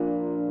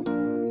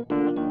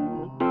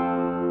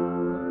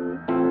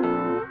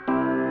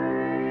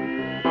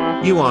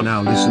You are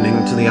now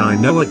listening to the I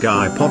Know a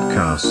Guy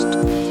podcast.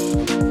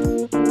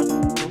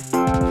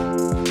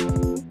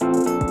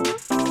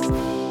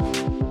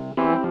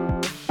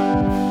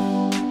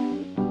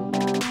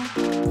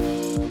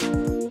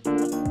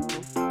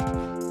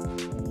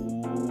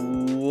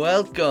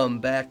 Welcome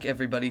back,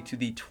 everybody, to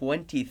the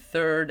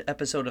 23rd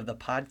episode of the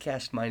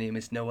podcast. My name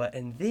is Noah,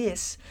 and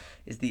this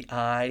is the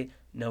I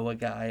Know a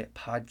Guy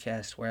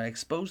podcast, where I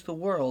expose the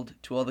world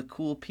to all the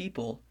cool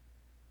people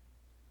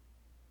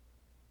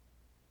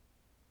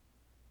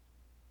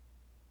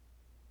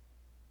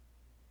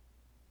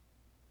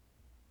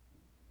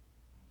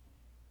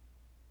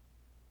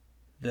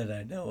that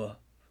I know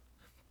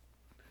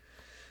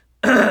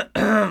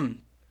of.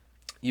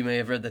 You may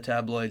have read the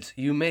tabloids.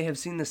 You may have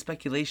seen the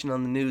speculation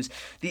on the news,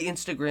 the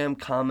Instagram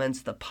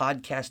comments, the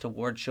podcast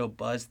award show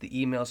buzz, the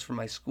emails from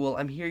my school.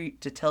 I'm here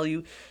to tell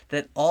you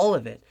that all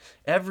of it,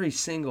 every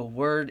single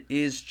word,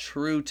 is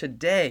true.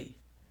 Today,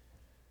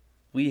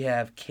 we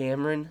have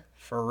Cameron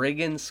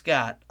friggin'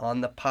 Scott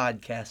on the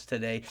podcast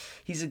today.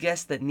 He's a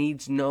guest that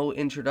needs no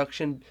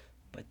introduction,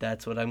 but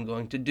that's what I'm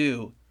going to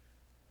do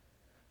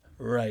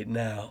right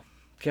now.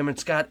 Cameron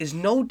Scott is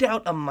no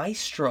doubt a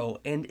maestro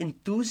and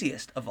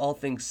enthusiast of all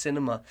things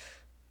cinema.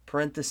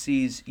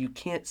 Parentheses, you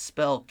can't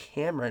spell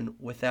Cameron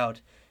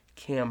without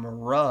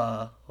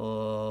camera.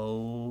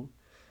 Oh.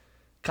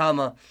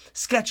 Comma,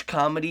 sketch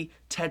comedy,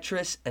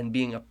 Tetris, and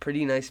being a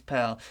pretty nice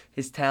pal.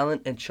 His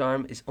talent and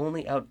charm is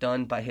only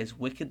outdone by his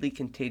wickedly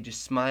contagious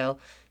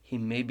smile. He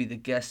may be the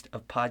guest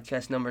of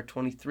podcast number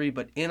 23,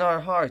 but in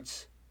our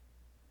hearts,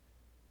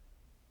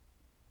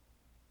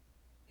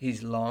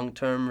 he's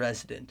long-term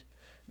resident.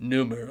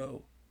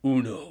 Numero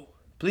uno.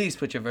 Please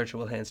put your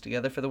virtual hands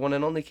together for the one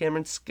and only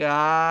Cameron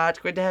Scott.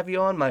 Great to have you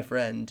on, my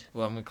friend.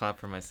 Well, I'm going to clap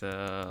for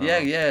myself.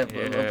 Yeah.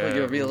 We'll put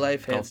your real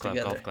life hands clap,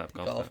 together.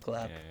 Golf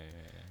clap. Yeah.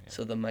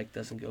 So the mic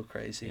doesn't go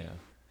crazy.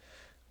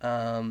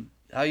 Yeah.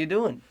 How you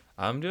doing?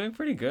 I'm doing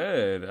pretty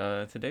good.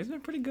 Today's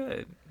been pretty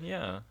good.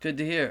 Yeah. Good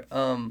to hear.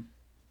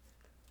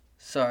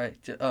 Sorry,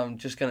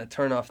 just going to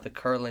turn off the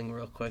curling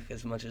real quick,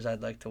 as much as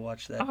I'd like to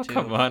watch that, Oh, too.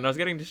 come on. I was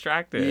getting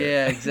distracted.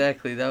 Yeah,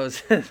 exactly. That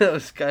was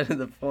kind of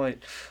the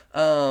point.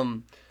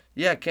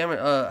 Yeah,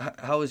 Cameron,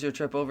 how was your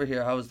trip over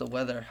here? How was the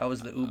weather? How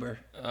was the Uber?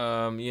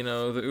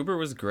 The Uber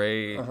was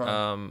great.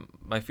 Uh-huh.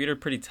 My feet are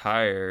pretty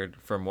tired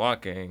from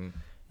walking.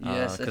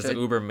 Yes, because the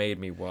Uber made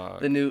me walk.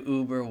 The new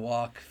Uber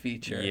Walk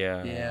feature.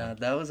 Yeah.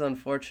 That was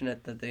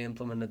unfortunate that they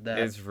implemented that.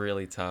 It's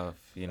really tough,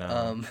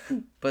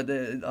 But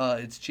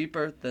it's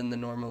cheaper than the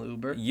normal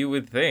Uber. You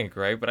would think,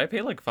 right? But I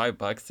paid like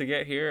 $5 to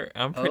get here.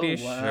 I'm pretty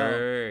wow.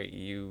 sure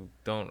you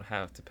don't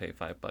have to pay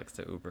 $5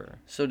 to Uber.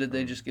 So did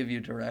they just give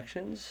you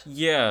directions?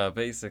 Yeah,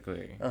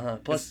 basically.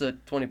 Plus the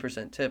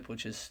 20% tip,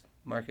 which is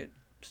market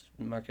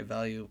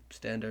value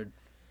standard.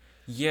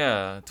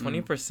 Yeah,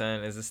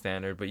 20% is the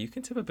standard, but you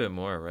can tip a bit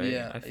more, right?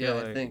 Yeah, I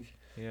think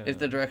if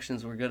the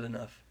directions were good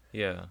enough.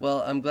 Yeah.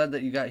 Well, I'm glad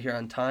that you got here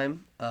on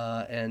time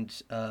and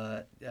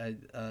to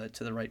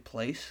the right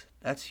place.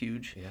 That's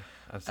huge. Yeah,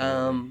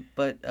 absolutely.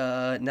 But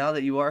now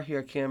that you are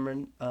here,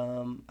 Cameron,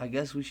 I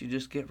guess we should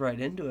just get right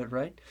into it,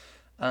 right?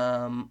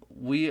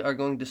 We are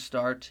going to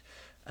start,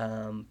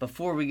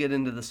 before we get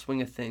into the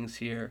swing of things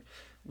here,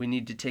 we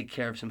need to take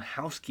care of some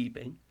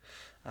housekeeping.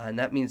 And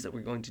that means that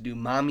we're going to do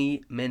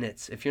Mommy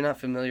Minutes. If you're not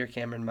familiar,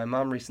 Cameron, my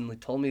mom recently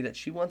told me that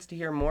she wants to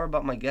hear more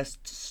about my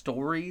guests'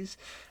 stories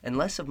and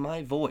less of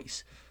my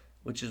voice,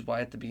 which is why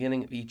at the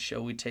beginning of each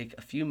show we take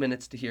a few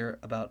minutes to hear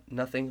about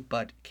nothing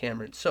but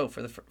Cameron. So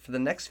for the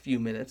next few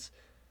minutes,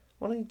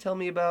 why don't you tell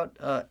me about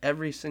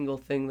every single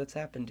thing that's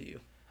happened to you?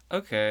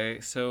 Okay,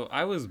 so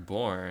I was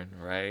born,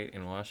 right,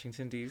 in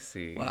Washington,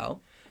 D.C.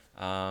 Wow.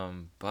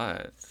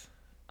 But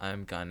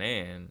I'm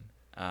Ghanaian,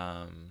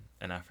 and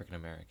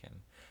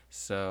African-American.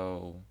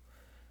 So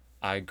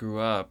I grew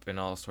up in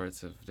all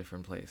sorts of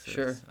different places.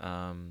 Sure.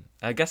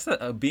 I guess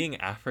that being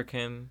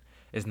African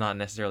is not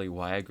necessarily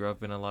why I grew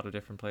up in a lot of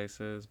different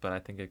places, but I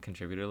think it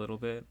contributed a little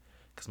bit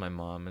because my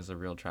mom is a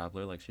real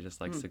traveler. Like, she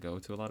just likes to go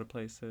to a lot of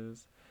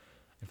places.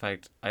 In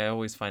fact, I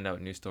always find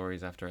out new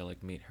stories after I,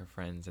 meet her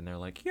friends, and they're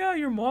like, yeah,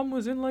 your mom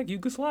was in,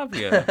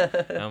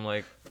 Yugoslavia. And I'm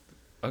like,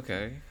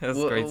 okay, that's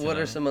great to know. What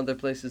are some other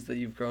places that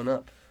you've grown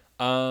up?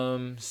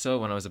 So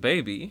when I was a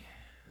baby,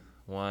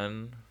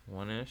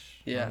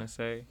 one-ish, Yeah. I want to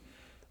say.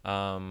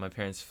 My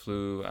parents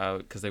flew out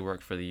because they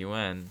worked for the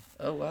UN.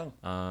 Oh, wow.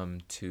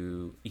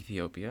 To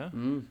Ethiopia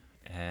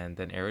and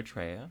then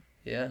Eritrea.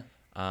 Yeah.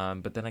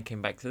 But then I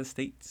came back to the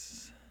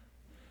States.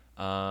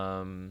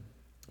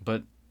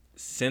 But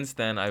since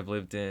then, I've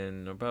lived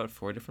in about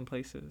 4 different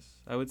places,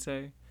 I would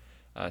say.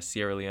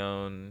 Sierra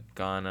Leone,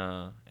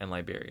 Ghana, and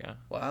Liberia.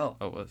 Wow.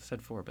 Oh, well, I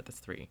said 4, but that's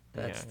 3.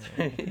 That's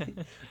Yeah.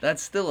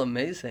 That's still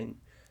amazing.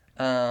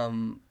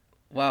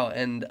 Wow,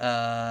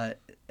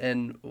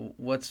 and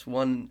what's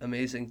one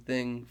amazing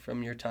thing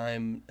from your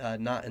time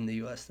not in the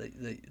U.S.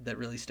 that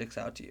really sticks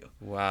out to you?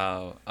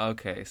 Wow.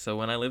 Okay, so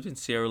when I lived in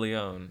Sierra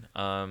Leone,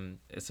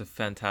 it's a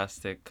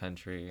fantastic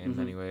country in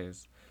many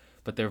ways.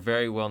 but they're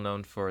very well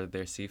known for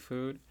their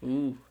seafood.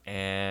 Ooh.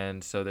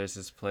 And so there's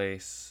this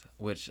place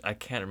which I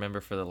can't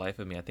remember for the life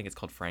of me. I think it's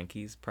called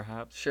Frankie's,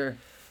 perhaps. Sure.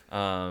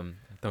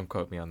 Don't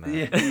quote me on that.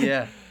 Yeah.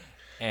 Yeah.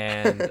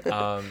 And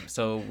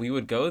so we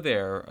would go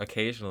there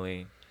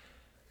occasionally.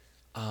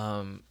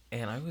 And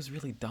I was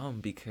really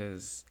dumb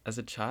because as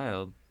a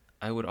child,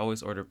 I would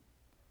always order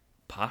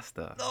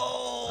pasta.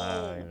 Oh.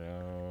 I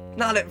know.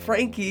 Not at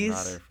Frankie's.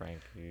 Not at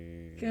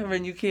Frankie's.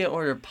 Cameron, you can't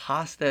order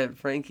pasta at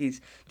Frankie's.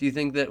 Do you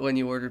think that when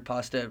you ordered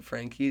pasta at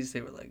Frankie's,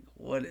 they were like,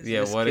 "What is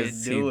this what kid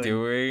is doing? he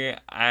doing?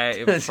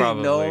 Does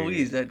Probably. he know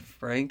he's at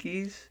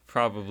Frankie's?"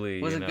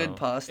 Probably. Was you it good know.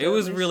 pasta, It at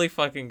was least? really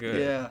fucking good.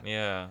 Yeah.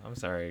 Yeah. I'm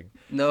sorry.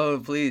 No,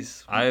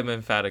 please. I am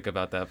emphatic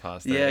about that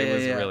pasta. Yeah, it yeah,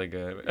 was yeah. really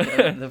good.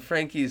 The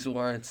Frankie's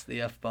warrants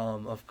the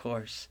F-bomb, of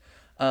course.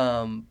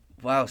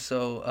 Wow,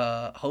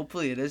 so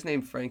hopefully it is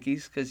named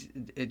Frankie's because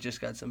it just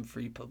got some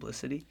free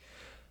publicity.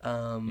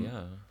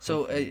 Yeah.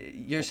 So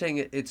you're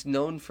saying it's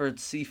known for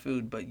its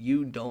seafood, but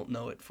you don't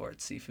know it for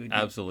its seafood.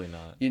 Absolutely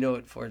not. You know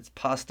it for its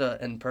pasta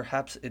and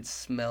perhaps its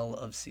smell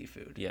of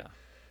seafood. Yeah.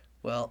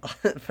 Well,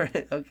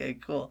 okay,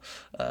 cool.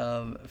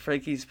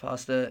 Frankie's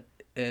pasta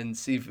and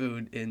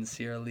seafood in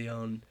Sierra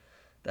Leone.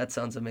 That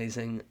sounds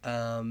amazing.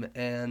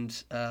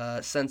 And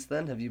since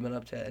then, have you been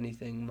up to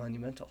anything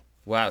monumental?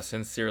 Wow,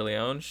 since Sierra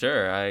Leone,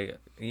 sure. I,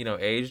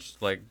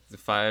 aged like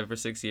 5 or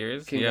 6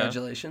 years.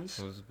 Congratulations.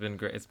 Yeah. It's been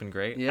great. It's been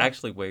great. Yeah.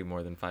 Actually, way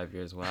more than 5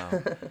 years.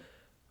 Wow.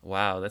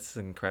 Wow, that's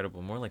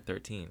incredible. More like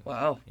 13.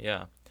 Wow.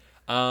 Yeah.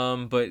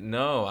 But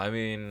no, I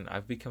mean,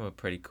 I've become a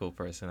pretty cool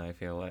person, I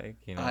feel like.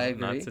 I agree.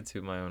 Not to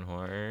toot my own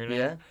horn.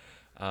 Yeah.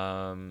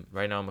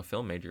 Right now I'm a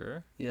film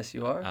major. Yes,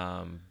 you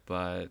are.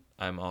 But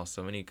I'm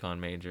also an econ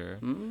major.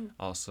 Mm.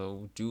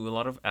 Also do a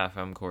lot of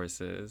AFM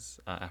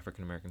courses,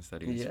 African American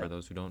Studies, Yeah. for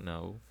those who don't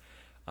know.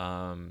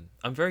 I'm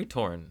very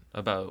torn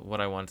about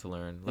what I want to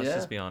learn. Let's Yeah.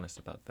 just be honest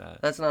about that.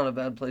 That's not a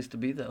bad place to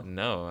be, though.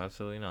 No,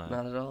 absolutely not.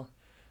 Not at all.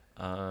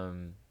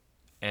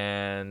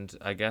 And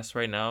I guess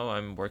right now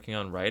I'm working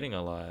on writing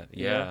a lot.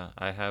 Yeah.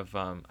 I have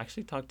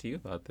actually talked to you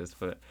about this,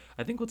 but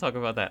I think we'll talk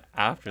about that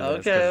after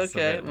this. 'cause it's a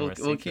Okay. bit more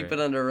We'll keep secret. it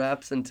under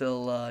wraps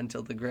until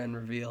the grand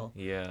reveal.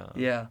 Yeah.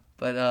 Yeah,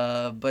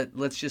 but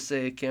let's just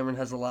say Cameron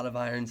has a lot of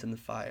irons in the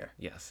fire.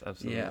 Yes,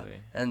 absolutely. Yeah,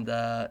 and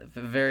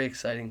very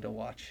exciting to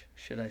watch,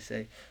 should I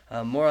say.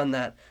 More on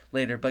that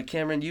later. But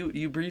Cameron,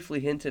 you briefly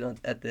hinted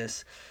at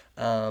this,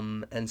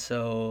 and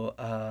so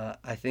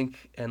I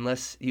think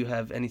unless you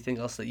have anything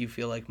else that you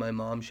feel like my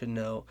mom should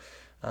know,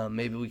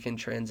 maybe we can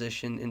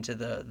transition into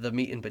the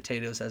meat and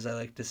potatoes, as I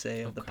like to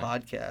say, of the Okay.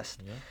 podcast.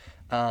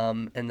 Yeah.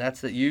 And that's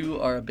that you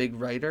are a big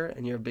writer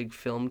and you're a big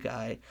film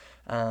guy.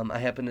 I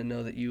happen to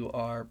know that you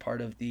are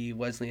part of the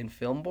Wesleyan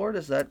Film Board.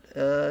 Is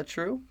that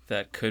true?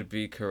 That could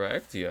be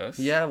correct, yes.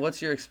 Yeah.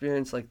 What's your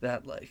experience like?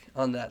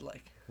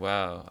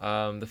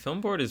 Wow. The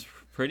film board is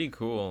pretty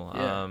cool.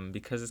 Yeah.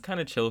 Because it's kind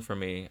of chill for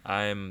me.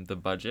 I'm the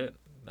budget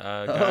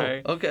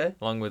guy. Oh, okay.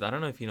 Along with, I don't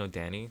know if you know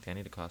Danny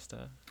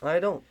DaCosta. I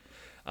don't.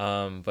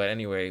 But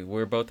anyway,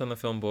 we're both on the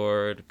film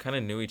board. Kind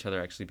of knew each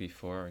other actually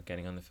before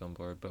getting on the film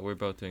board, but we're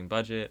both doing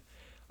budget.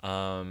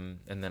 And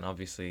then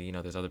obviously,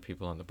 there's other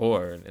people on the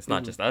board. It's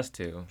not Mhm. just us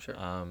two. Sure.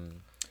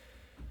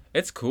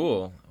 It's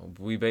cool.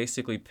 We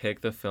basically pick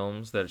the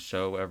films that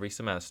show every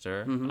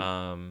semester.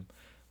 Mhm.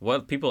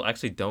 What people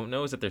actually don't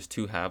know is that there's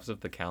 2 halves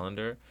of the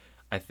calendar.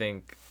 I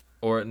think,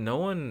 or no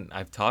one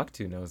I've talked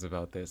to knows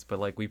about this, but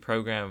like we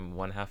program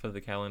one half of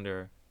the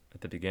calendar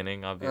at the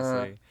beginning,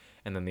 obviously,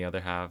 and then the other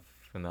half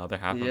in the other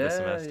half of Yeah, the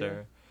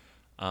semester.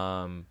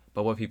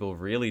 But what people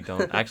really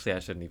don't, actually, I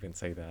shouldn't even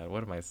say that.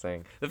 What am I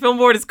saying? The film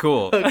board is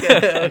cool.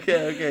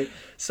 Okay.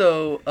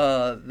 So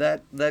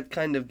that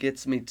kind of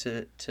gets me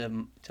to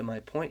my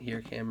point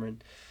here,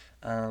 Cameron,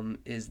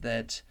 is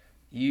that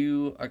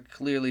you are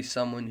clearly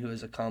someone who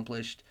has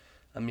accomplished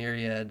a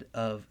myriad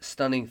of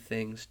stunning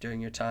things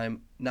during your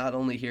time, not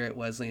only here at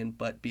Wesleyan,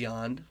 but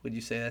beyond. Would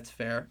you say that's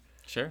fair?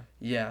 Sure.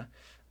 Yeah.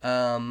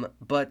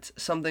 But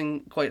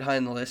something quite high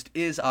on the list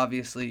is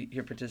obviously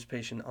your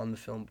participation on the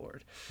film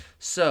board.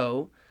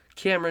 So,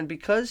 Cameron,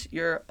 because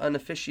you're an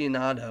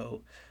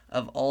aficionado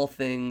of all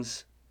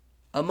things,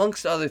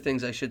 amongst other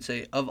things, I should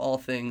say, of all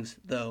things,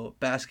 though,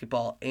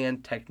 basketball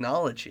and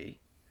technology,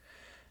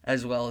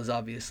 as well as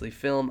obviously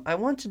film, I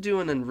want to do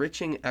an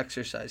enriching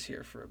exercise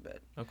here for a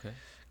bit. Okay.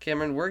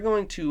 Cameron, we're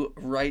going to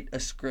write a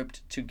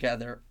script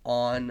together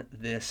on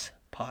this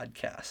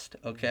podcast,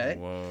 okay?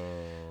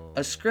 Whoa.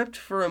 A script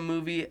for a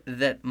movie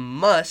that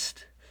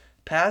must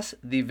pass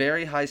the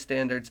very high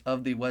standards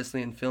of the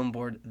Wesleyan Film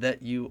Board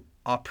that you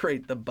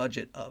operate the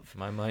budget of.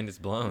 My mind is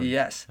blown.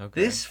 Yes.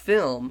 Okay. This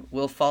film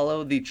will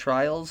follow the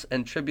trials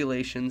and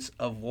tribulations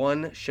of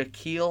one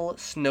Shaquille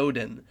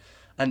Snowden,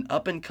 an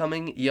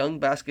up-and-coming young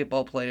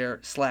basketball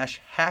player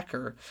 /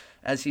 hacker,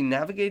 as he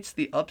navigates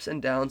the ups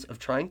and downs of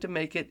trying to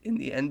make it in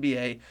the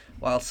NBA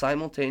while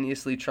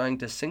simultaneously trying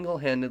to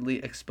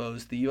single-handedly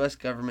expose the U.S.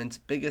 government's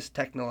biggest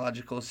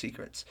technological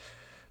secrets.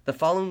 The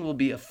following will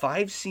be a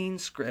 5-scene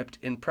script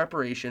in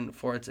preparation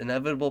for its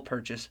inevitable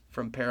purchase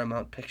from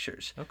Paramount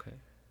Pictures. Okay.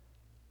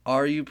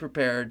 Are you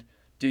prepared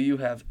Do you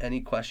have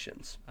any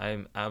questions?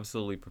 I'm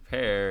absolutely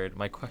prepared.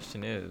 My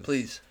question is,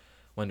 Please.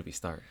 when do we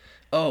start?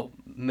 Oh,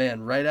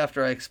 man, right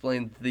after I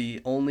explained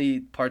the only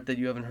part that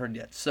you haven't heard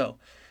yet. So,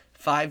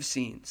 5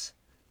 scenes.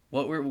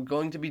 What we're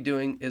going to be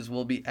doing is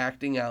we'll be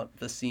acting out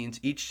the scenes.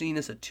 Each scene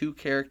is a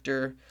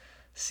 2-character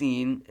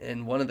scene,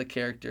 and one of the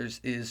characters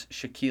is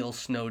Shaquille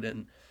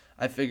Snowden.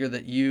 I figure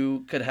that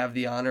you could have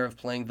the honor of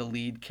playing the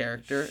lead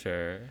character.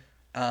 Sure.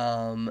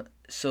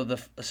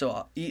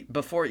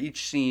 Before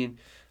each scene,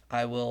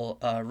 I will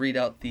read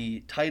out the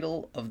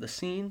title of the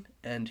scene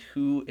and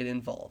who it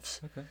involves.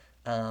 Okay.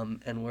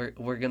 And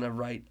we're gonna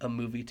write a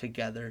movie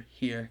together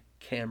here,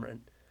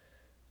 Cameron.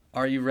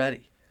 Are you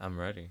ready? I'm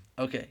ready.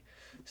 Okay,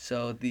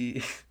 so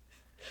this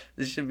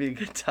should be a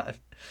good time.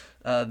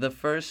 The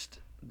first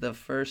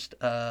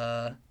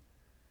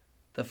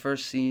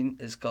scene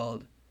is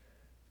called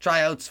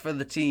Tryouts for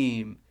the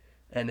Team,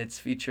 and it's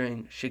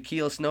featuring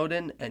Shaquille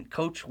Snowden and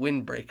Coach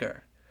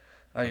Windbreaker.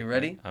 Are you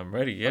ready? I'm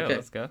ready. Yeah, Okay.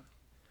 let's go.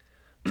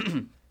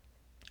 Tweet!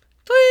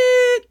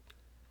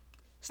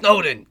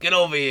 Snowden, get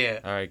over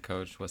here. All right,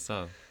 Coach. What's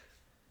up?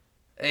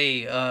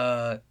 Hey,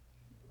 I've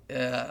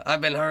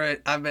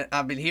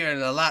been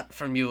hearing a lot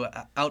from you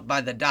out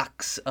by the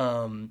docks.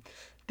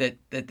 That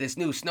this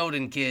new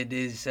Snowden kid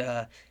is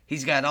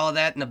he's got all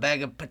that in a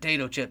bag of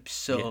potato chips.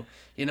 So Yeah.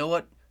 you know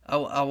what?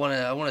 I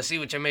wanna see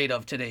what you're made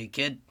of today,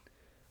 kid.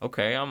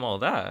 Okay, I'm all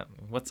that.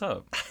 What's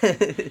up? What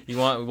do you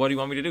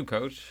want me to do,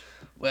 Coach?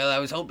 Well, I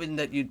was hoping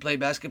that you'd play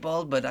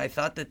basketball, but I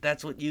thought that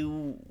that's what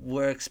you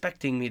were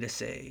expecting me to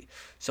say.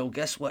 So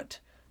guess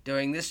what?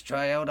 During this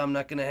tryout, I'm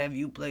not gonna have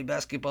you play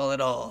basketball at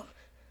all.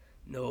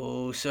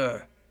 No,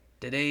 sir.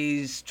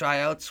 Today's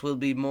tryouts will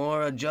be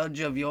more a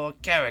judge of your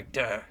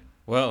character.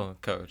 Well,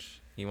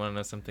 Coach, you want to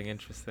know something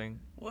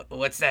interesting?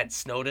 What's that,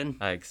 Snowden?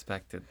 I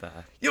expected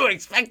that. You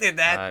expected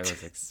that? I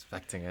was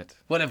expecting it.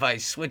 What if I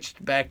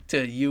switched back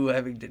to you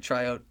having to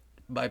try out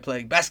by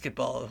playing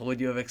basketball? Would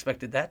you have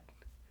expected that?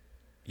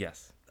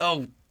 Yes.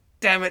 Oh,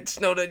 damn it,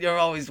 Snowden, you're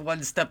always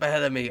one step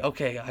ahead of me.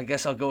 Okay, I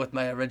guess I'll go with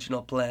my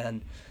original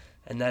plan.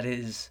 And that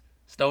is,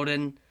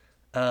 Snowden,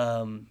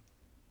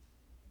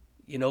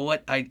 you know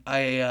what?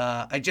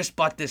 I just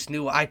bought this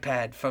new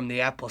iPad from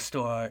the Apple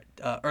Store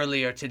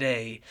earlier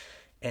today.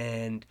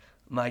 And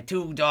my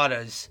 2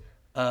 daughters,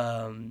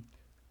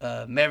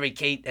 Mary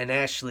Kate and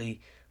Ashley,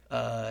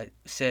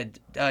 said,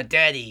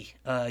 Daddy,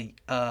 all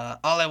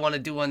I want to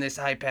do on this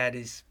iPad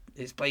is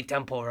play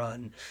Temple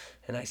Run.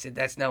 And I said,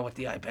 that's not what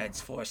the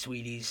iPad's for,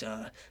 sweeties.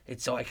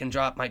 It's so I can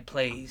drop my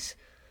plays.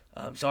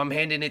 So I'm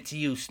handing it to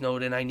you,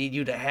 Snowden. I need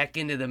you to hack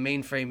into the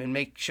mainframe and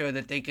make sure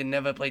that they can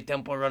never play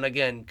Temple Run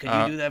again. Could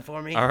you do that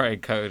for me? All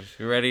right, Coach.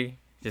 You ready?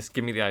 Just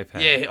give me the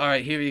iPad. Yeah, all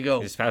right, here you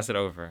go. Just pass it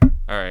over.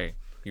 All right.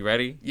 You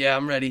ready? Yeah,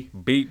 I'm ready.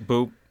 Beep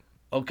boop.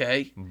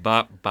 Okay.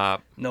 Bop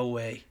bop. No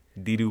way.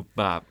 Dee doop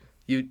bop.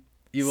 You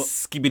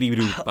Skibbity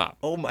doop bop.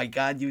 Oh my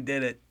God, you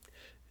did it.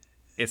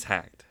 It's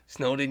hacked.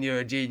 Snowden, you're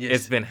a genius.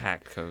 It's been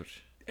hacked,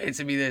 Coach.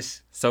 Answer me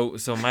this. So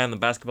am I on the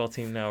basketball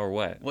team now or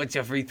what? What's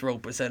your free throw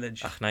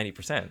percentage?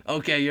 90%.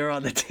 Okay, you're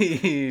on the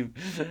team.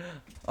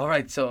 All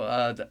right,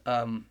 so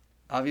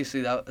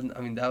obviously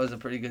that was a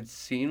pretty good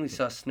scene. We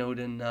saw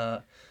Snowden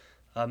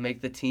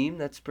make the team.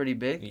 That's pretty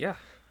big. Yeah.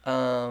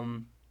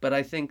 But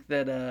I think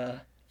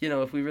that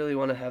if we really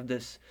want to have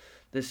this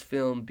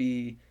film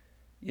be,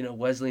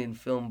 Wesleyan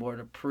Film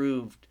Board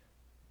approved,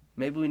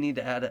 maybe we need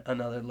to add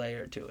another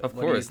layer to it. Of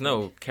What do you course.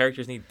 No, think?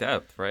 characters need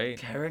depth, right?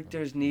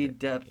 Characters need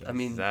depth. I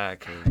mean,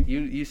 Exactly.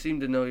 you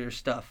seem to know your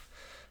stuff.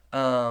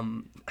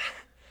 So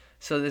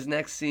this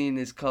next scene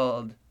is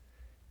called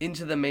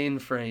Into the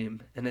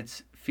Mainframe, and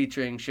it's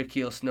featuring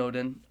Shaquille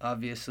Snowden,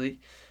 obviously,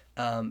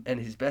 and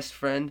his best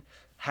friend,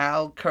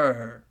 Hal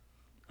Kerr.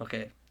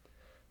 Okay,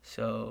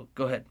 so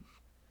go ahead.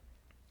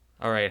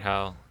 All right,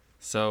 Hal.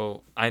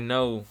 So I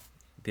know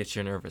that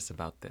you're nervous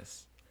about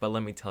this, but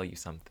let me tell you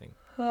something.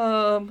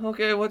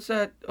 Okay, what's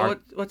that?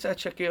 What's that,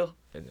 Shaquille?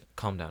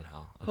 Calm down,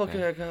 Hal.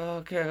 Okay, I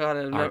got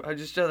it.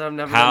 I've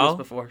never Hal? done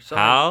this before. Sorry.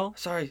 Hal?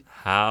 Sorry.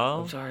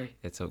 Hal? I'm sorry.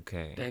 It's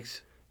okay.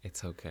 Thanks.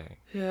 It's okay.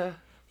 Yeah.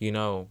 You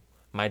know,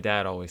 my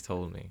dad always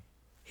told me.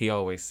 He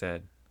always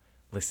said,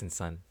 "Listen,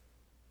 son.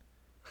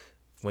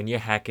 When you're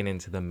hacking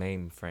into the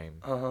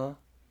mainframe,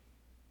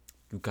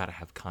 you gotta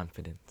have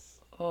confidence."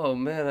 Oh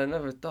man, I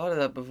never thought of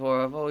that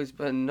before. I've always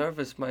been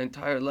nervous my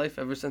entire life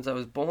ever since I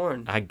was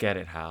born. I get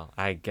it, Hal.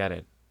 I get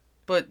it.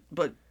 But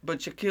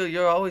Shaquille,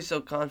 you're always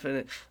so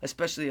confident,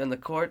 especially on the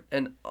court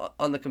and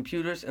on the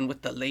computers and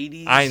with the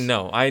ladies. I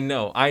know.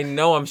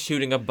 I'm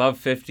shooting above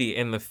 50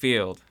 in the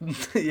field.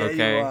 Yeah,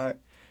 Okay. you are.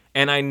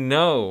 And I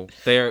know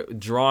they're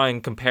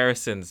drawing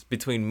comparisons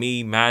between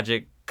me,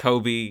 Magic,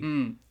 Kobe,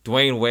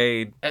 Dwayne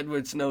Wade,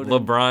 Edward Snowden.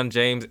 LeBron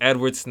James,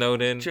 Edward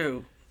Snowden.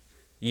 True.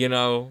 You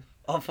know,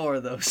 All 4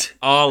 of those.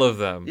 all of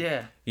them.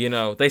 Yeah. You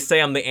know, they say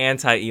I'm the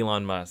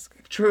anti-Elon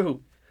Musk.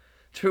 True.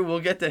 We'll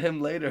get to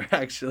him later,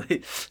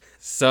 actually.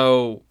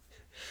 So,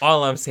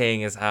 all I'm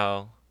saying is,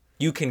 Hal,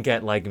 you can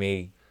get like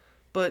me.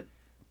 But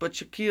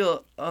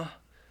Shaquille,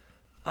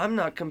 I'm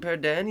not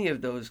compared to any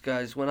of those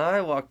guys. When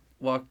I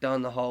walk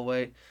down the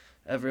hallway,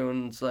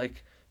 everyone's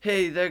like,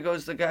 hey, there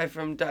goes the guy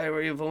from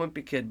Diary of a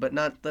Wimpy Kid, but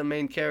not the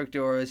main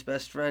character or his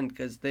best friend,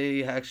 because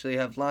they actually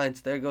have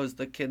lines. There goes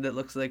the kid that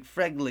looks like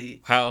Fregley.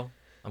 Hal,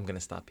 I'm gonna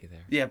stop you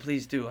there. Yeah,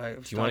 please do.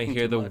 Do you want to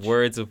hear the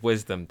words of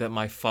wisdom that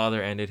my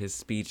father ended his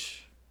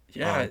speech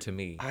on to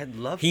me? I'd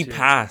love He to.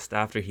 passed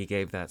after he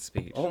gave that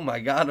speech. Oh my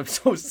God, I'm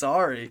so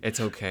sorry. It's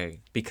okay,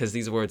 because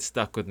these words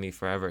stuck with me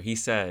forever. He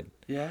said,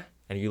 Yeah,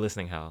 and are you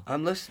listening, Hal?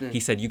 I'm listening.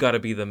 He said, you got to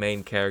be the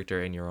main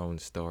character in your own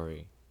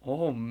story.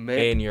 Oh man.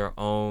 In your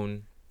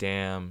own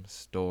damn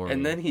story.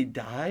 And then he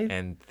died?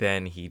 And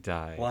then he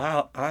died.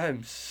 Wow,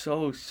 I'm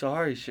so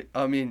sorry.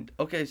 I mean,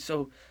 okay,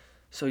 so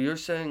you're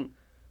saying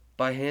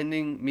by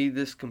handing me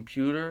this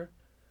computer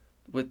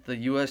with the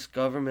US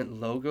government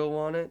logo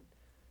on it,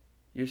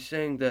 you're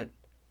saying that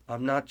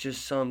I'm not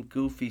just some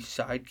goofy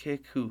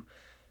sidekick who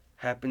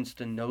happens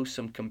to know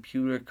some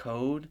computer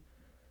code?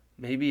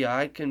 Maybe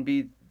I can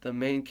be the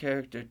main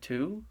character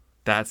too?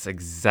 That's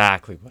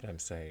exactly what I'm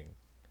saying.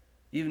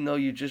 Even though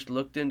you just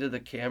looked into the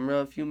camera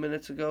a few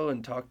minutes ago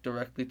and talked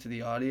directly to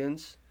the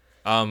audience?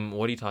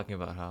 What are you talking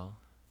about, Hal?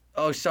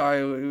 Oh,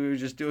 sorry, we were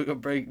just doing a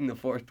breaking the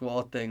fourth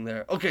wall thing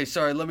there. Okay,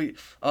 sorry, let me,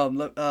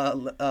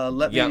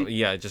 let me...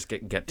 Yeah, just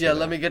get to Yeah, that.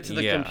 let me get to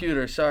the Yeah.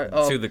 computer, sorry.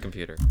 To the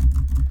computer.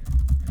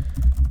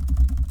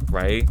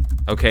 Right?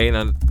 Okay,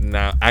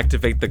 now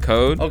activate the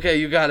code. Okay,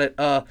 you got it.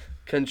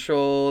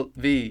 Control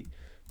V.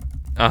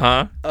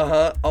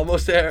 Uh-huh.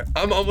 Almost there.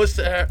 I'm almost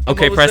there.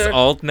 Okay, almost press there.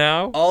 Alt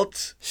now.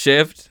 Alt,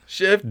 Shift.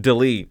 Shift,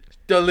 Delete.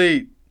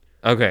 delete.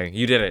 Okay,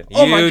 you did it.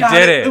 Oh you my God,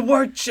 did it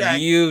worked, Jack.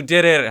 You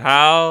did it,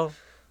 Hal.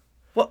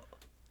 What?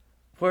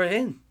 We're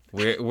in.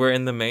 We're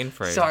in the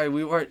mainframe. Sorry,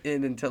 we weren't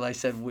in until I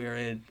said we're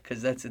in,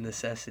 because that's a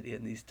necessity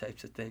in these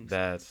types of things.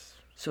 That's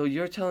So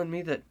you're telling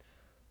me that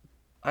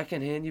I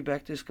can hand you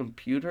back this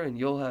computer and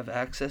you'll have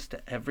access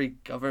to every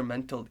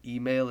governmental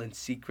email and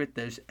secret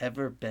there's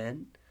ever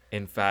been?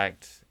 in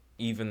fact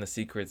even the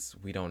secrets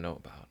we don't know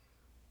about.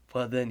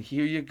 Well, then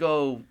here you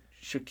go,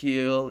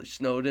 Shaquille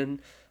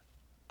Snowden.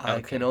 I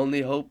Okay. can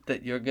only hope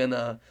that you're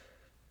gonna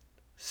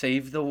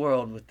save the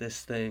world with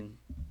this thing.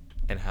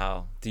 And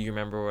Hal, do you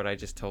remember what I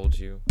just told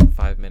you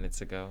 5 minutes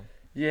ago?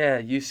 Yeah,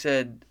 you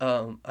said,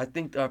 I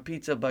think our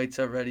pizza bites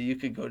are ready. You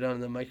could go down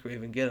to the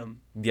microwave and get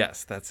them.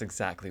 Yes, that's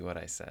exactly what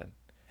I said.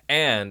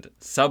 And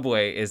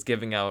Subway is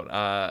giving out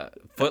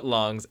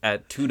footlongs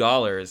at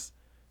 $2.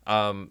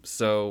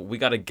 So we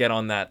got to get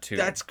on that too.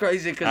 That's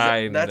crazy, I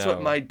because that's what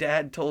know. my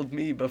dad told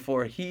me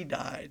before he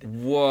died.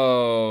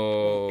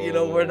 Whoa. You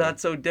know, we're not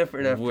so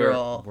different after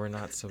all. We're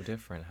not so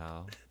different,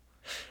 Hal.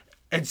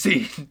 And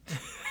see.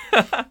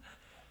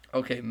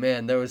 Okay,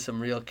 man, there was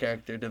some real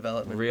character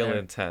development. Real there.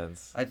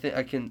 intense. I think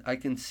I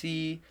can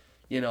see,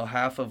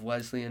 half of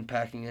Wesleyan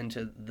packing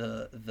into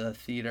the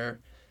theater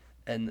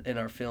and in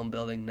our film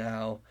building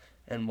now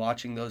and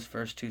watching those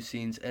first two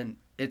scenes. And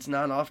it's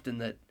not often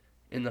that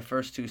in the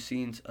first two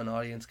scenes an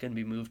audience can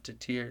be moved to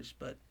tears,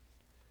 but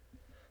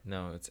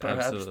No, it's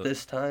perhaps absolutely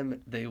this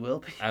time they will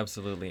be.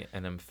 absolutely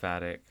an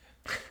emphatic,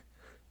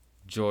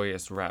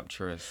 joyous,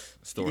 rapturous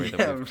story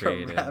that we've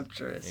created.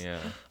 Rapturous. Yeah.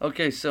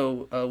 Okay,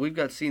 so we've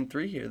got scene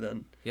 3 here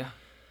then. Yeah.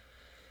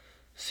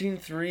 Scene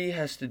 3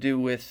 has to do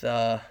with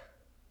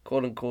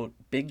quote unquote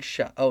Big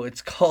Shot. Oh,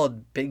 it's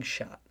called Big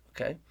Shot.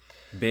 Okay,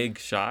 Big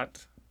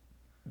Shot.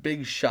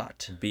 Big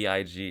Shot.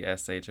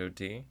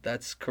 BIGSHOT.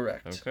 That's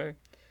correct. Okay.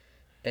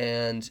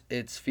 And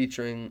it's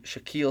featuring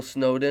Shaquille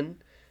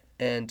Snowden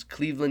and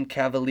Cleveland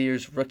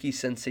Cavaliers rookie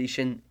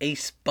sensation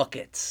Ace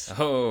Buckets.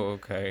 Oh,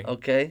 okay.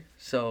 Okay,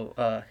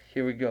 so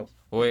here we go.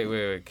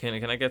 Wait. Can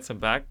I get some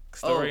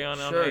backstory on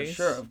Ace?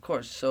 Sure, of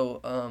course.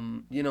 So,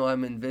 I'm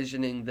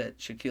envisioning that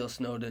Shaquille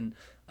Snowden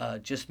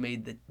just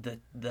made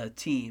the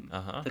team,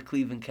 Uh-huh. the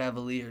Cleveland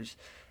Cavaliers,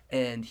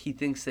 and he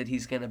thinks that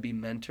he's going to be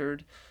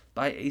mentored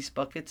by Ace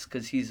Buckets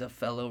because he's a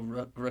fellow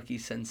rookie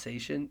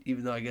sensation,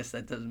 even though I guess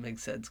that doesn't make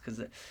sense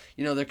because,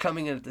 they're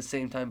coming in at the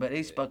same time. But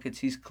Ace Buckets,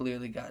 he's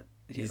clearly got,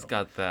 He's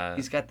got that.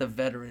 he's got the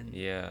veteran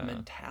Yeah.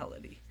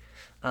 mentality.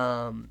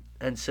 And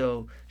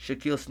so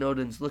Shaquille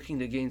Snowden's looking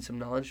to gain some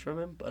knowledge from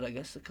him, but I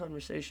guess the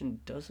conversation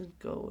doesn't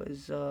go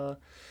as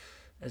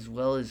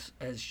well as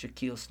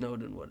Shaquille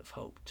Snowden would have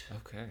hoped.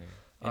 Okay.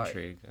 All right.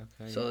 Intrigue.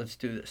 Okay. So yeah. let's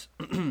do this.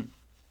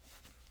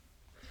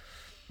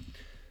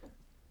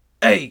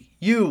 Hey,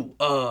 you,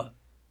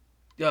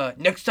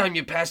 next time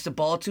you pass the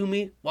ball to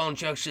me, why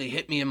don't you actually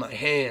hit me in my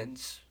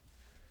hands?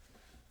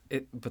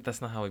 But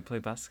that's not how we play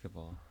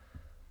basketball.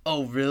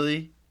 Oh,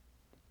 really?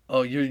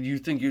 Oh, you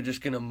think you're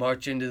just going to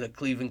march into the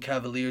Cleveland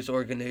Cavaliers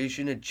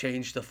organization and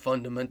change the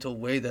fundamental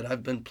way that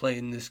I've been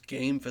playing this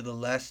game for the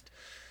last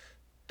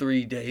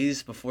 3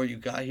 days before you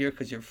got here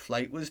because your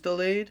flight was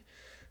delayed?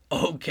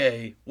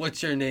 Okay,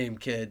 what's your name,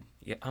 kid?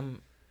 Yeah,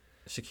 I'm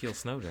Shaquille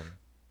Snowden.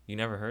 You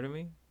never heard of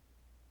me?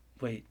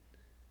 Wait,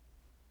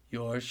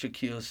 you're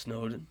Shaquille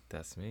Snowden?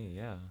 That's me,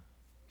 yeah.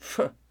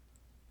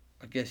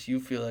 I guess you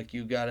feel like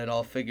you got it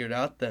all figured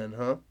out then,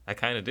 huh? I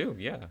kind of do,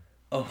 yeah.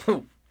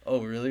 Oh,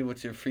 really?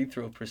 What's your free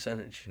throw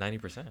percentage?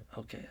 90%.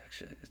 Okay,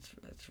 actually,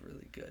 that's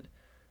really good.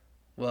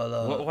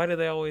 Well, Why do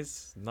they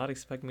always not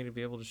expect me to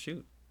be able to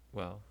shoot?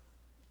 Well,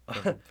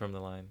 from the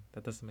line.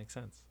 That doesn't make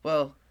sense.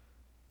 Well,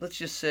 let's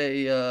just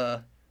say,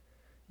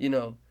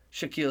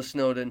 Shaquille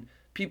Snowden,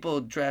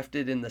 people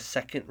drafted in the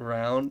second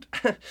round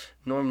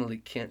normally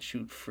can't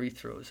shoot free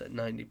throws at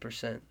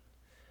 90%,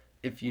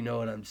 if you know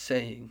what I'm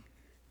saying.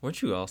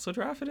 Weren't you also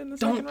drafted in the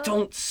second round?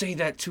 Don't say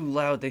that too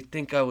loud. They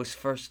think I was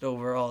first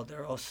overall.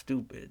 They're all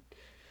stupid.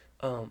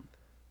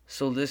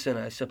 So listen,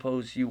 I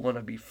suppose you want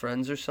to be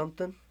friends or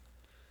something?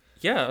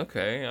 Yeah,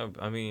 okay.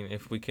 I mean,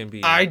 if we can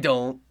be... I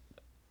don't.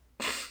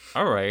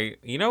 All right.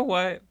 You know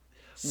what?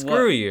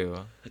 Screw What? you.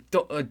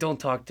 Don't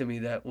talk to me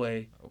that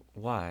way,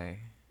 Why?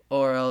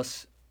 or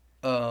else,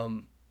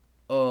 What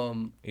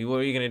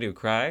are you gonna do?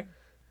 Cry?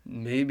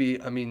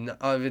 maybe. I mean,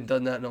 I haven't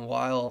done that in a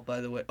while,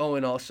 by the way. Oh,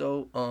 and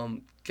also,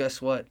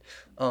 guess what?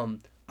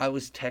 I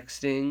was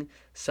texting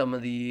some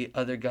of the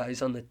other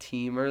guys on the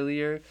team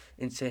earlier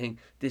and saying,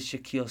 this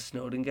Shaquille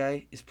Snowden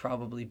guy is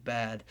probably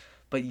bad,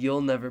 but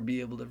you'll never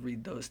be able to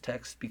read those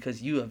texts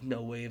because you have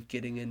no way of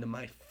getting into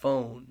my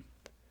phone.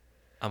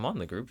 I'm on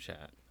the group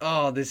chat.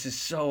 Oh, this is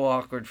so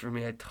awkward for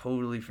me. I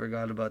totally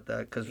forgot about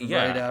that because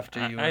Yeah, right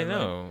after you were I like,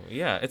 know.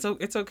 Yeah, it's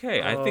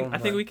okay. I Oh think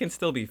my- we can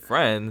still be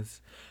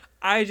friends.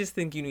 I just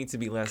think you need to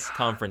be less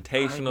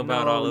confrontational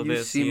about all of you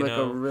this. seem You like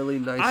know, a really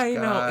nice I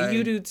guy. know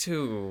you do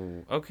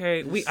too.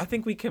 Okay, I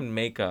think we can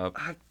make up.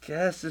 I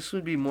guess this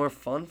would be more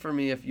fun for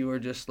me if you were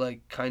just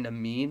like kind of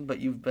mean, but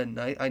you've been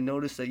nice. I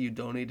noticed that you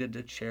donated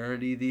to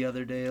charity the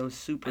other day. It was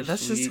super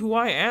That's sweet. just who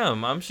I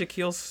am. I'm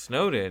Shaquille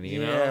Snowden.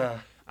 You know, Yeah.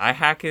 I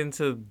hack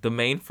into the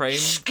mainframe.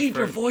 Shh, keep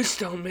your for- voice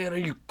down, man. Are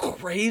you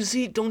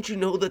crazy? Don't you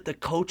know that the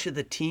coach of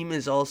the team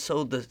is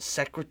also the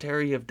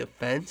Secretary of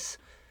Defense?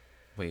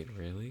 Wait,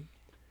 really?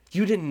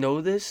 You didn't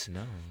know this?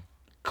 No.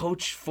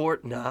 Coach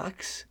Fort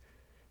Knox?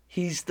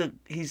 He's the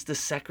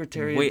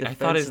Secretary Wait, of I Defense.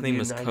 thought his of the name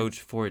was United-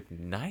 Coach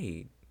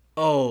Fortnite.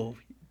 Oh,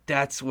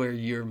 that's where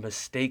you're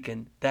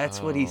mistaken.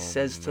 That's what he Oh,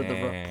 says to the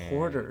man.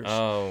 reporters.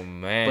 Oh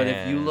man. But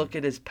if you look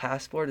at his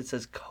passport, it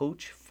says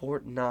Coach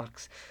Fort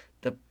Knox,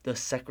 the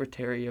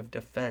Secretary of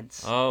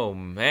Defense. Oh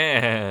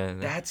man.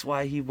 That's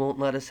why he won't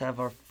let us have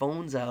our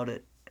phones out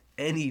at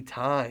any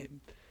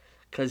time.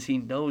 Because he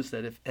knows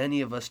that if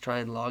any of us try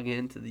and log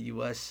into the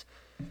U.S.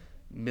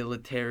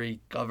 military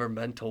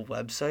governmental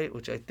website,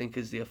 which I think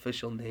is the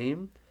official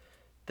name,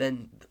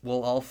 then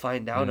we'll all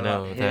find out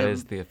about him that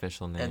is the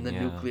official name. and the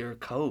yeah. nuclear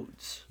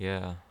codes.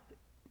 Yeah.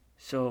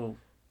 So,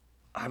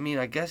 I mean,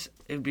 I guess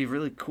it'd be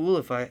really cool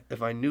if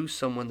I knew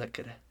someone that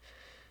could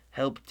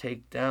help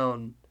take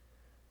down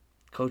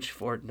Coach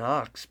Fort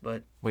Knox,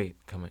 but Wait,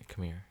 come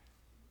here.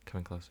 Come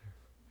in closer.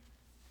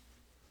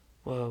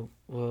 well,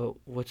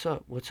 what's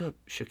up? What's up,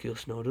 Shaquille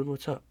Snowden?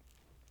 What's up?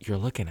 You're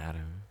looking at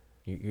him.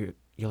 You're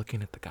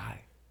looking at the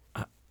guy.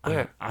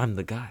 Where? I'm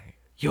the guy.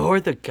 You're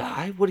the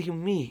guy? What do you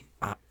mean?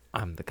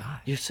 I'm the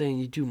guy. You're saying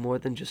you do more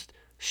than just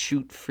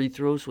shoot free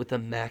throws with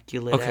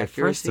immaculate Okay,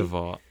 accuracy? first of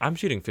all, I'm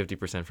shooting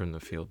 50% from the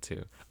field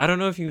too. I don't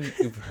know if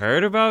you've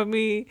heard about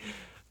me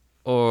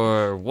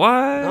or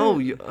what.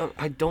 No,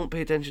 I don't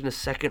pay attention to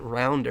second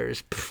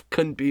rounders. Pff,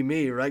 couldn't be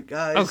me, right,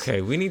 guys?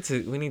 Okay, we need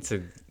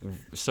to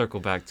circle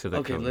back to the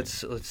Okay, code.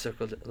 let's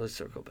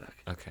circle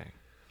back. Okay.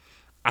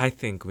 I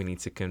think we need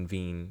to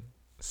convene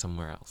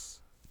somewhere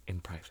else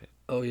in private.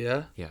 Oh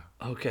yeah? Yeah.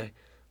 Okay.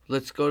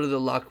 Let's go to the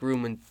locker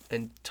room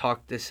and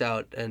talk this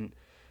out, and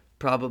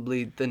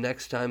probably the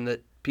next time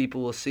that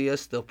people will see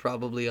us, they'll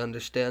probably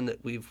understand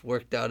that we've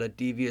worked out a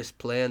devious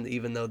plan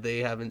even though they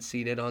haven't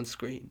seen it on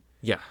screen.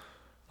 Yeah.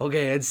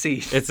 Okay, and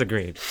see. It's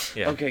agreed.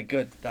 Yeah. Okay,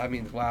 good. I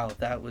mean, wow,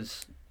 that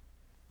was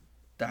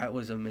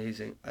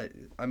amazing.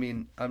 I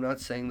mean, I'm not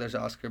saying there's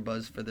Oscar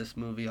buzz for this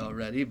movie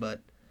already, but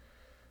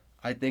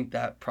I think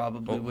that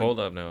probably would. Hold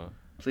up, Noah.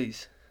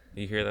 Please.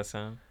 You hear that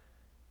sound?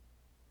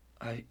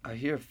 I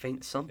hear a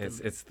faint something.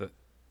 It's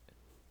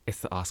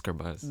the Oscar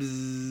buzz.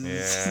 Bzzz.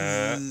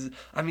 Yeah.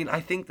 I mean, I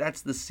think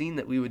that's the scene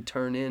that we would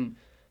turn in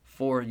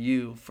for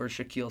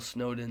Shaquille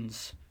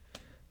Snowden's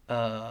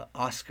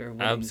Oscar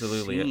winning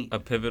Absolutely, scene. a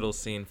pivotal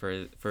scene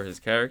for his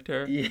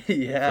character,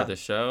 Yeah. for the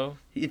show.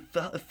 It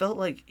felt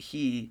like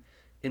he,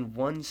 in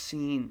one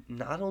scene,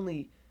 not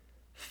only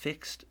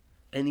fixed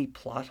any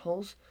plot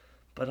holes,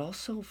 but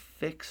also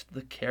fixed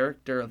the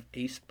character of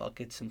Ace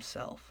Buckets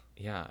himself.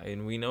 Yeah,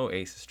 and we know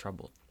Ace is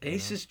troubled. you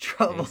Ace know? is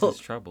troubled. Ace is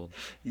troubled.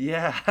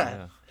 Yeah.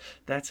 Yeah.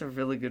 That's a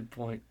really good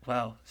point.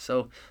 Wow.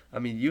 So, I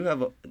mean, you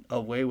have a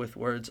way with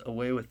words, a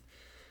way with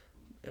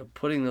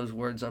putting those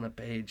words on a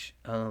page.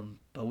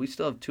 But we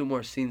still have 2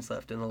 more scenes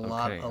left and a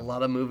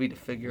lot of movie to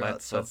figure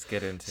out. So Let's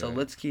get into it. So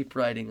let's keep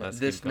writing. Let's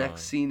This keep going.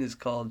 next scene is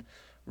called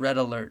Red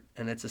Alert,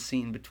 and it's a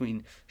scene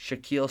between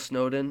Shaquille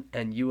Snowden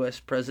and U.S.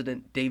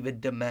 President David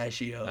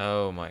DiMaggio.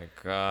 Oh my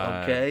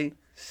god. Okay,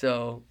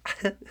 so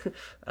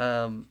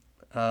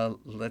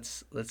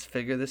let's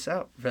figure this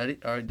out. Ready?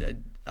 All right.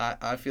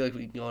 I feel like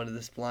we can go into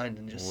this blind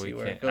and just see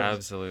where it goes.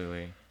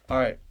 Absolutely. All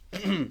right.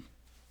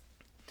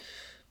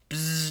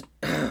 Bzz.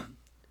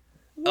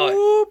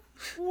 Whoop,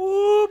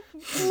 whoop,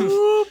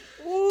 whoop,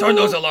 Turn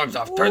those alarms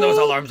off. Turn those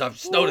alarms off.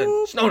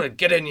 Snowden,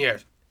 get in here.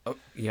 Oh,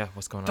 yeah,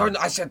 what's going on?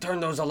 I said turn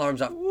those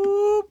alarms off.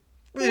 Whoop,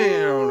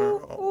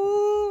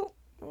 whoop,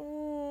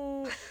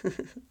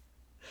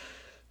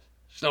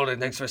 Snowden,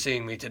 thanks for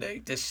seeing me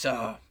today. This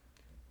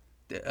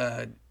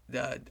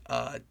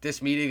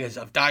meeting is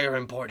of dire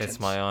importance. It's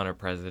my honor,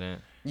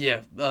 President.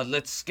 Yeah,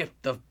 let's skip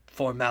the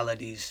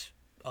formalities,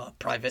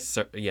 Private.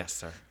 Sir, yes,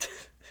 sir.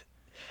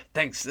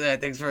 Thanks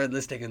for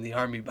enlisting in the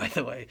army. By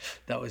the way,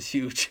 that was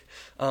huge.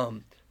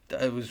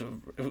 It was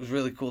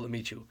really cool to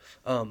meet you.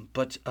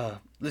 But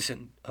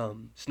listen,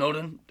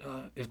 Snowden,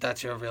 if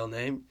that's your real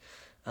name,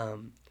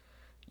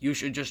 you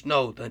should just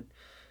know that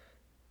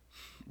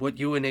what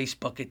you and Ace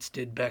Buckets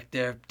did back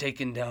there,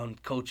 taking down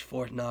Coach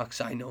Fort Knox.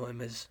 I know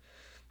him as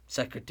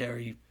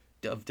Secretary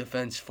of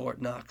Defense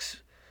Fort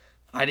Knox.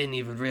 I didn't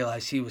even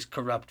realize he was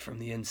corrupt from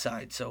the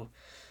inside. So,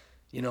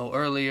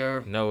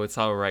 earlier. No, it's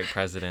all right,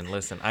 President.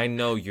 Listen, I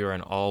know you're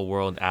an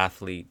all-world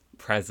athlete,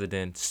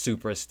 president,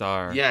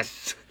 superstar.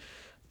 Yes,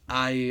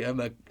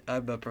 I'm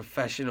a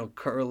professional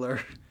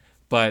curler.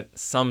 But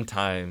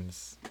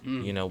sometimes,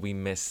 we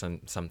miss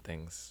some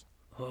things.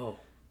 Oh,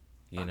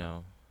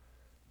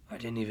 I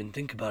didn't even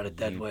think about it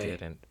that way. You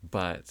didn't,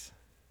 but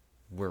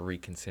we're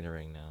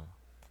reconsidering now.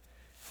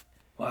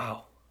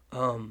 Wow.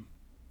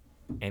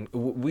 And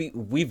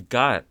we've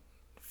got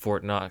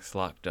Fort Knox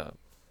locked up.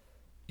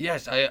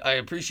 Yes, I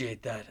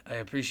appreciate that. I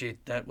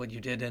appreciate that, what you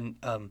did. And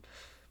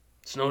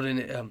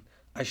Snowden,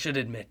 I should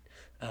admit,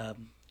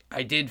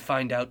 I did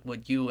find out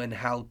what you and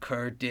Hal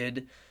Kerr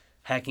did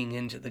hacking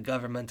into the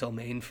governmental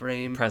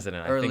mainframe.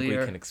 President, earlier. I think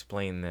we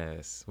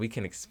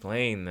can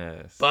explain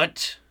this.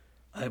 But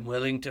I'm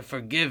willing to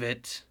forgive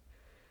it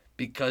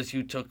because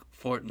you took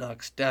Fort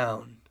Knox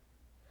down.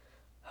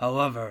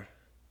 However,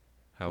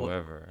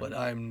 what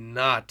I'm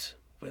not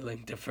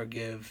willing to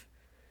forgive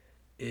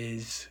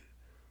is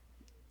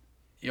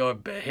your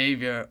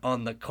behavior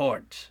on the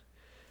court.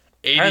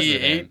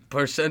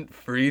 88%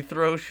 free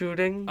throw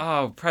shooting?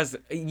 Oh,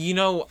 President,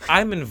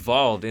 I'm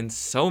involved in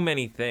so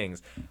many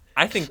things.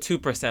 I think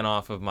 2%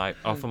 off of my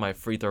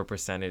free throw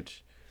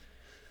percentage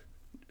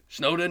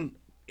Snowden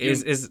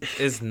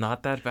is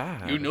not that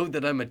bad. You know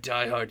that I'm a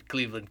diehard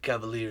Cleveland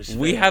Cavaliers fan.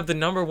 We have the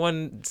number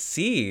 1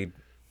 seed.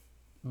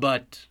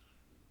 But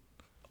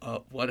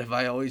what have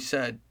I always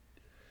said?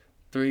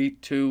 3,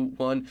 2,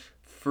 1.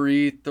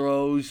 Free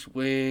throws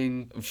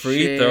win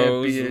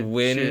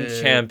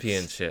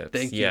championships.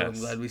 Thank you. Yes. I'm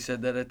glad we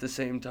said that at the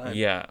same time.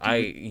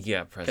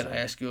 President. Can I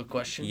ask you a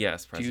question?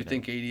 Yes, President. Do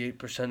you think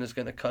 88% is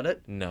going to cut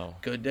it? No.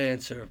 Good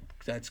answer.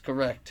 That's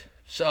correct.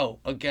 So,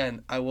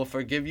 again, I will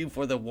forgive you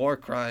for the war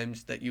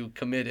crimes that you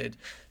committed,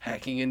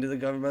 hacking into the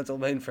governmental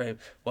mainframe.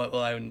 What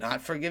will I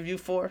not forgive you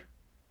for?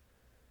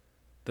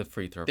 The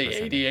free throw the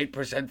percentage.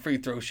 88% free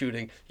throw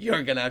shooting.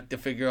 You're going to have to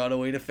figure out a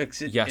way to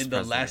fix it Yes, in the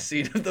President. last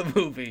scene of the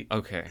movie.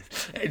 Okay.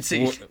 And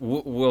see,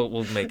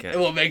 we'll make it.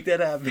 We'll make that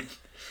happen.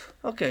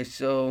 Okay,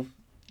 so,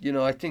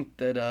 I think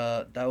that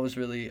that was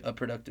really a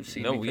productive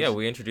scene.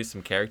 We introduced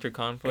some character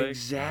conflict.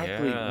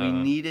 Exactly. Yeah.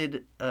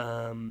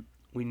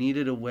 We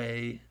needed a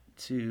way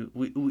to...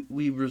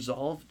 We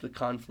resolved the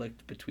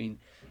conflict between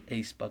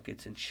Ace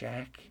Buckets and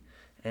Shaq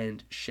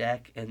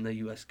and the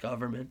U.S.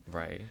 government.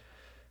 Right.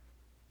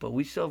 But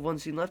we still have one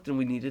scene left, and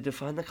we needed to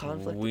find the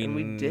conflict, and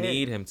we did. We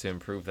need him to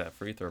improve that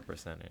free throw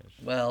percentage.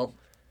 Well,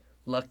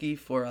 lucky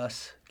for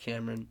us,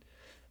 Cameron,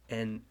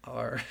 and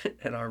our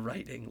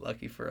writing.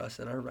 Lucky for us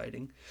and our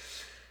writing.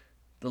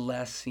 The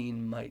last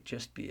scene might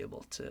just be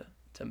able to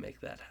make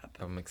that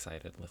happen. I'm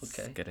excited. Let's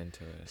get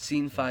into it.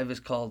 Scene 5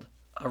 is called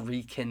A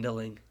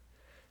Rekindling,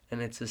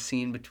 and it's a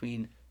scene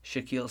between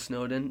Shaquille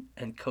Snowden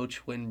and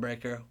Coach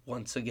Windbreaker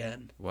once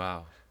again.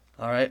 Wow.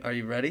 All right, are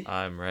you ready?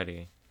 I'm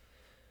ready.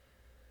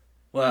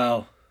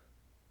 Wow.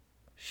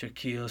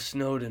 Shaquille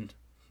Snowden.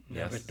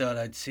 Never Yes. thought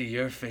I'd see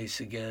your face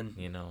again.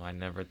 I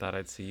never thought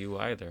I'd see you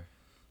either.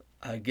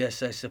 I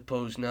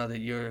suppose now that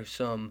you're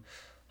some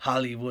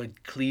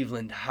Hollywood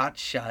Cleveland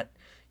hotshot,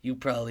 you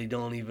probably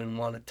don't even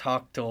want to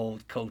talk to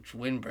old Coach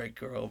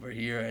Windbreaker over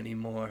here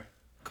anymore.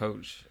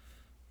 Coach,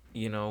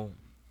 it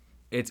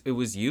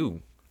was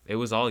you. It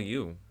was all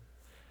you.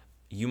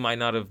 You might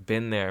not have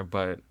been there,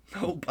 but...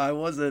 Nope, I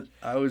wasn't.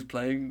 I was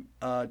playing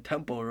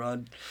Temple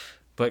Run.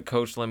 But,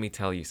 Coach, let me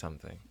tell you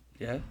something.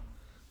 Yeah?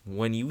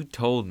 When you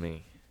told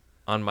me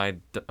on my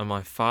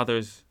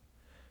father's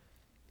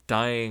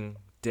dying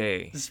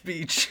day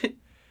Speech.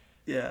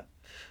 Yeah.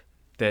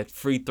 that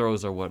free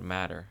throws are what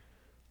matter,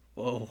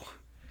 Whoa.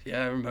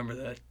 Yeah, I remember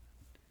that.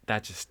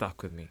 that just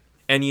stuck with me.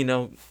 And,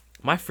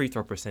 my free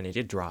throw percentage,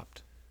 it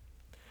dropped.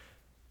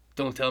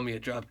 Don't tell me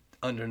it dropped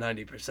under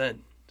 90%.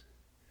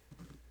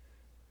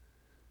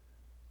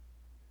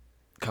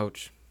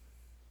 Coach,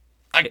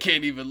 I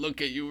can't even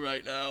look at you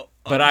right now.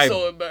 But I'm I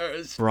so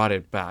embarrassed. brought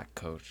it back,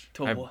 Coach.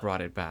 To I what?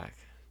 brought it back.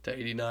 To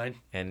 89.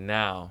 And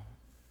now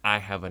I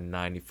have a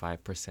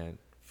 95%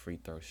 free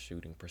throw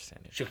shooting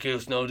percentage.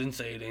 Shaquille Snowden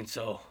say it ain't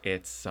so.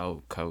 It's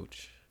so,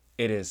 Coach.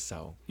 It is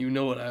so. You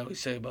know what I always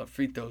say about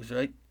free throws,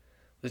 right?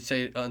 Let's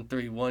say it on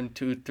 3. 1,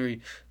 2,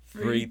 3.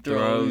 Free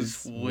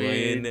throws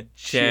win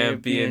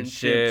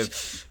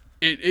championships.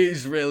 It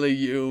is really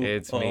you.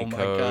 It's oh me, my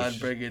Coach. God,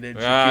 bring it in.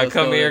 Ah, Shaquille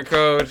come here,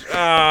 Snowden. Coach.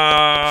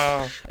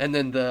 Ah. And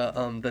then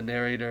the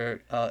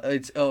narrator,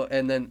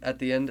 and then at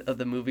the end of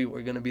the movie,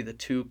 we're gonna be the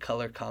two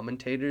color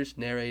commentators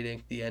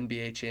narrating the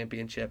NBA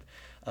championship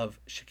of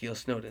Shaquille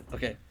Snowden.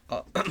 Okay.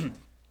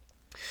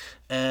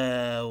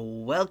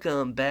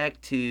 Welcome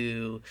back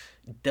to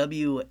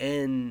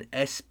WNSPN.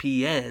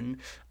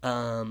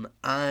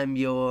 I'm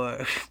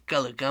your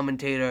color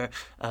commentator,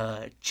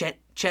 Chet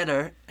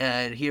Cheddar,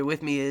 and here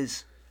with me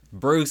is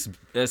Bruce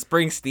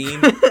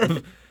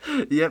Springsteen.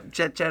 Yep,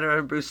 Chet Cheddar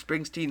and Bruce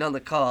Springsteen on the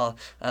call.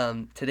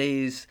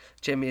 Today's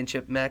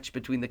championship match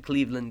between the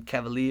Cleveland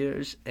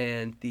Cavaliers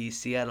and the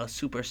Seattle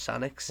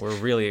Supersonics. We're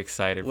really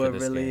excited for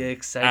this really game.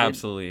 excited.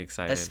 Absolutely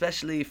excited.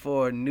 Especially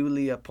for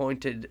newly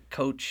appointed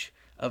coach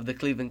of the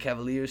Cleveland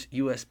Cavaliers,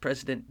 U.S.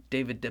 President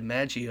David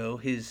DiMaggio.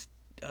 His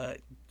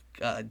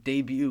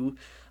debut,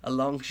 a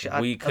long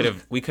shot. We could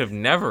have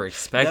never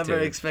expected. Never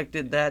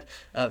expected that.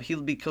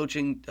 He'll be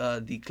coaching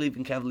the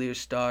Cleveland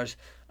Cavaliers stars,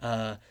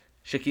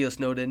 Shaquille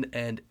Snowden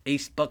and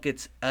Ace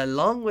Buckets,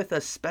 along with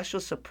a special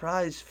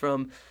surprise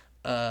from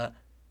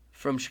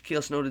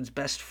Shaquille Snowden's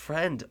best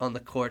friend on the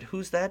court.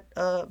 Who's that,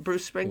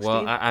 Bruce Springsteen?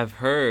 Well, I've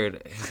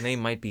heard his name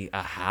might be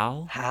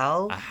Hal.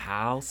 Hal?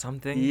 Hal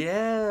something.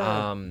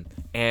 Yeah.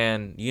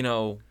 And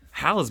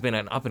Hal has been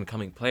an up and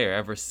coming player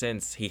ever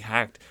since he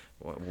hacked.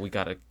 We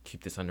gotta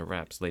keep this under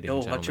wraps, ladies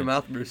and gentlemen. Watch your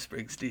mouth, Bruce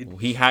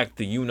Springsteen. He hacked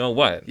the you know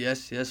what.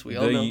 Yes, we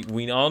all know.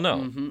 We all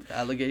know.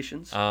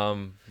 Allegations.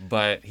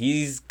 But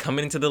he's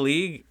coming into the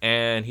league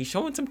and he's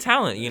showing some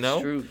talent.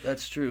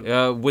 That's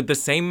true. With the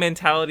same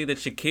mentality that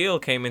Shaquille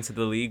came into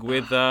the league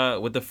with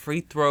the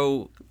free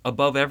throw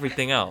above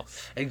everything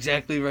else.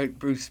 Exactly right,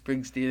 Bruce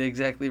Springsteen.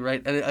 Exactly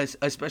right, and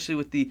especially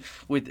with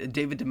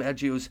David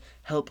DiMaggio's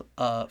help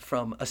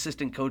from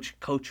assistant coach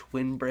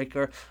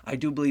Windbreaker. I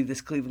do believe this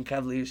Cleveland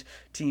Cavaliers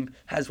team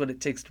has what it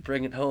takes to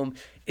bring it home.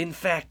 In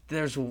fact,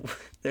 there's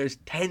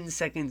 10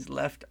 seconds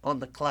left on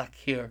the clock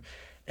here,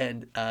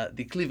 and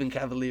the Cleveland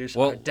Cavaliers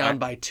are down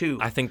by 2.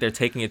 I think they're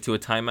taking it to a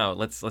timeout.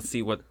 Let's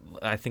see what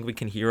I think we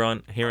can hear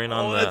on the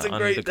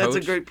coach. That's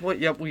a great point.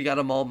 Yep, we got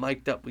them all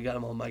mic'd up.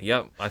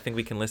 Yep, I think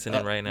we can listen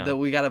in right now.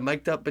 We got it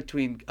mic'd up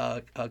between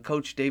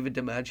Coach David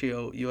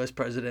DiMaggio, U.S.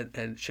 President,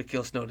 and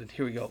Shaquille Snowden.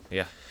 Here we go.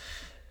 Yeah.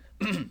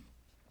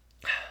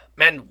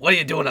 Man, what are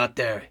you doing out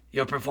there?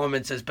 Your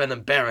performance has been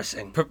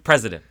embarrassing.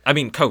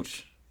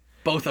 Coach.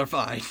 Both are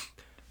fine.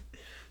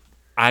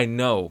 I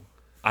know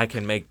I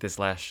can make this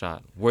last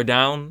shot. We're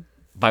down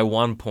by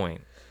 1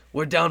 point.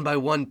 We're down by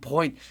 1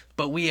 point,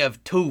 but we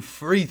have 2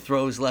 free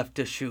throws left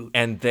to shoot.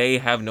 And they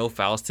have no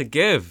fouls to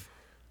give.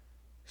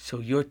 So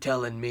you're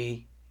telling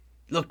me,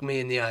 look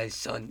me in the eyes,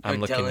 son. I'm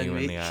looking you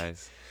in the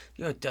eyes.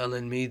 You're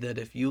telling me that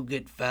if you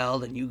get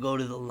fouled and you go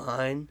to the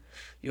line,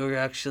 you're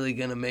actually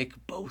going to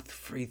make both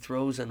free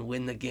throws and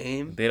win the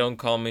game? They don't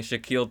call me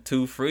Shaquille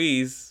 2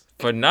 frees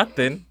for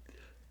nothing.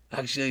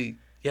 Actually,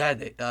 yeah,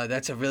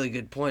 that's a really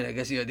good point. I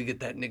guess you had to get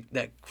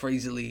that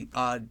crazily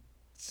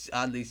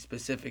oddly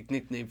specific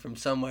nickname from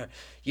somewhere.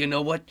 You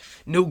know what?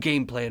 New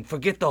game plan.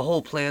 Forget the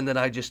whole plan that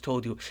I just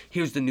told you.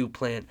 Here's the new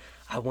plan.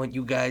 I want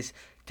you guys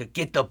to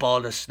get the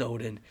ball to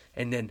Snowden,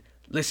 and then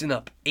listen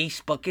up.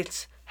 Ace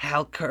Buckets,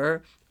 Hal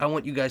Kerr, I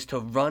want you guys to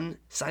run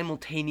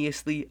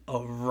simultaneously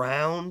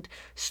around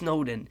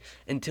Snowden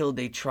until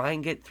they try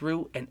and get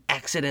through and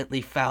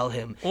accidentally foul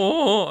him.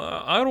 Oh,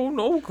 I don't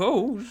know,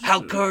 Coach.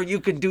 Hal Kerr, you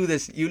can do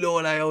this. You know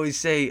what I always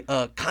say,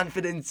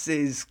 confidence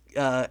is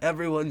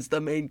everyone's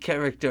the main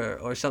character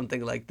or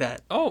something like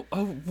that. Oh,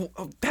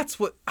 that's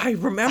what I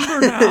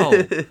remember now.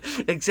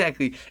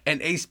 Exactly.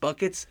 And Ace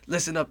Buckets,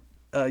 listen up.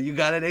 You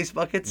got it, Ace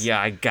Buckets? Yeah,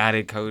 I got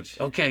it,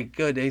 Coach. Okay,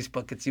 good, Ace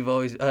Buckets. You've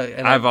always...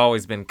 I've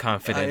always been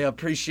confident. I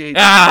appreciate...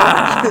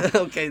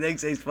 Okay,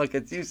 thanks, Ace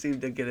Buckets. You seem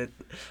to get it.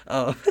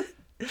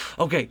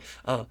 Okay,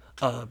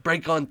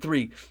 break on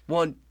 3.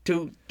 1,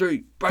 2,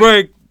 3.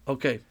 Break!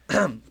 Okay.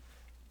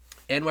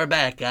 And we're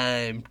back.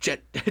 I'm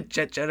Chet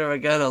Cheddar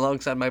again,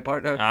 alongside my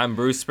partner. I'm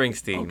Bruce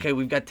Springsteen. Okay,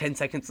 we've got 10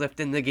 seconds left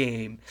in the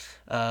game.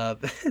 The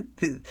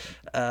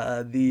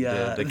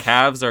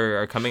Cavs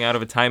are coming out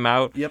of a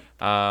timeout. Yep.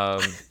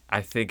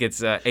 I think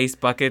it's Ace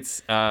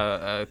Buckets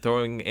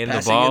throwing in the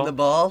ball. Passing in the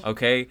ball.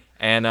 Okay.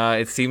 And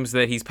it seems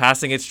that he's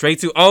passing it straight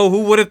to,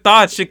 who would have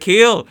thought?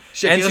 Shaquille.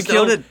 And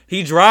Shaquille,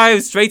 he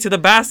drives straight to the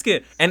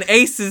basket. And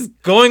Ace is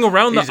going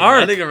around the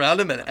arc. He's running around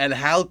him, and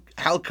Hal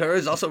Kerr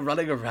is also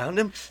running around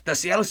him. The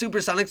Seattle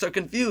Supersonics are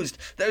confused.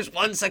 There's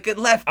 1 second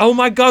left. Oh,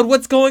 my God,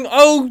 what's going on?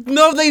 Oh,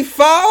 no, they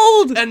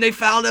fouled. And they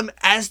fouled him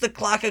as the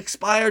clock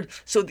expired.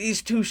 So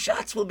these 2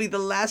 shots will be the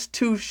last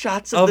 2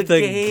 shots of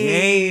the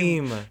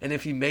game. And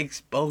if he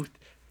makes both,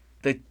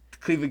 the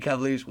Cleveland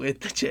Cavaliers win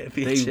the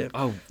championship.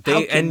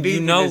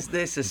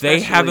 They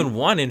haven't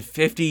won in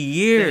 50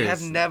 years. They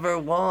have never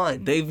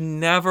won. They've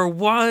never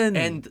won.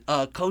 And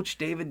Coach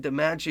David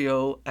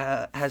DiMaggio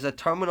has a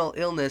terminal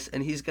illness,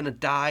 and he's going to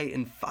die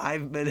in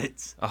 5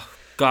 minutes. Oh,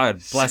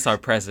 God bless our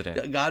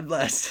president. God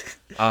bless.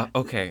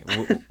 Okay.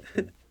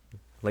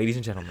 Ladies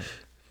and gentlemen,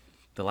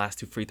 the last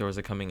 2 free throws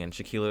are coming in.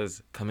 Shaquille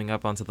is coming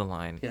up onto the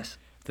line. Yes.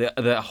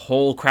 The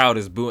whole crowd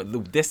is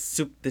booing. This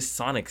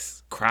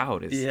Sonics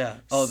crowd is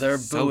they're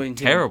so booing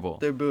terrible. him.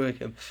 They're booing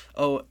him.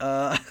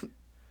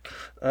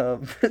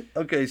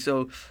 Okay,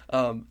 so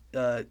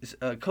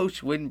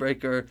Coach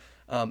Windbreaker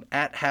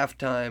at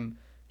halftime,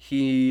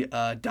 he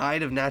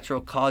died of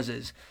natural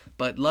causes,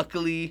 but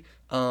luckily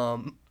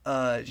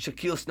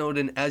Shaquille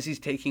Snowden, as he's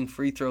taking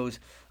free throws,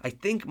 I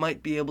think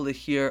might be able to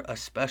hear a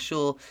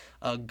special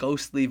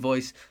ghostly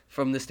voice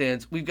from the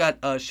stands. We've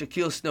got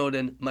Shaquille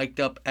Snowden mic'd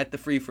up at the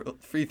free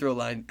throw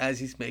line as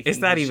he's making Is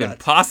that his even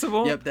shots.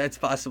 possible? Yep, that's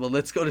possible.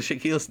 Let's go to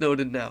Shaquille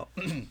Snowden now.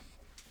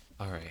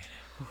 All right.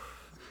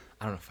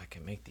 I don't know if I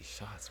can make these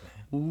shots,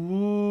 man.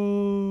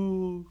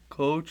 Ooh,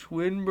 Coach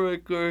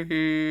Windbreaker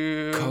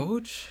here.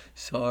 Coach?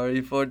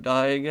 Sorry for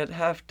dying at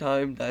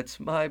halftime. That's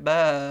my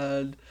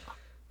bad.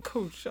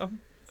 Coach,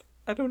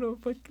 I don't know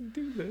if I can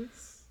do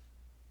this.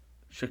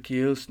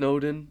 Shaquille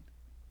Snowden,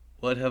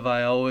 what have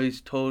I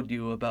always told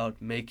you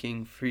about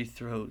making free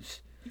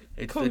throws?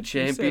 It's Coach, the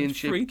you said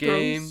championship free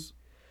game. throws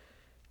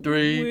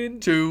 3, win.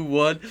 2,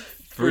 1.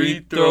 Free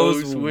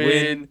throws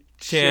win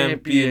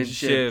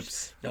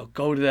championships. Now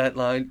go to that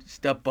line,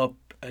 step up,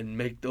 and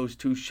make those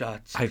 2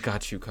 shots. I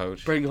got you,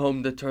 Coach. Bring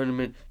home the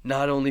tournament,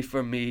 not only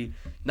for me,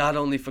 not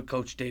only for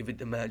Coach David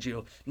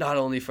DiMaggio, not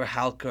only for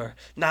Hal Kerr,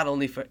 not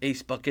only for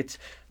Ace Buckets,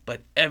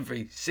 but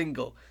every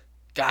single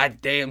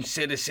goddamn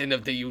citizen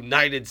of the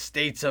United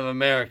States of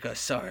America.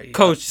 Sorry.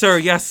 Coach, sir,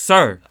 yes,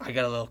 sir. I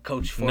got a little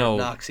Coach Fort No.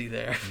 Knoxy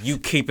there. You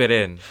keep it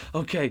in.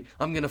 Okay,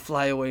 I'm going to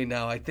fly away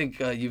now. I think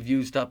you've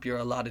used up your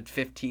allotted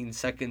 15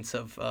 seconds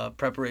of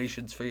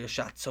preparations for your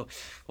shot. So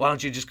why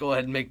don't you just go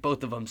ahead and make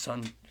both of them,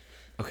 son?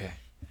 Okay.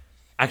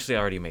 Actually, I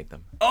already made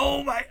them.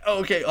 Oh my.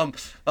 Okay.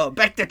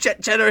 Back to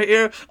Chet Cheddar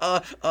here.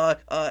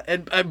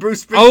 And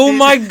Bruce Springsteen. Oh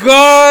my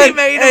God! He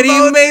made and them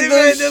both. he made He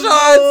those made them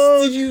shots.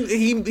 both. Did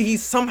you? He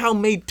somehow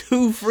made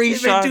 2 free He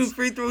shots. made 2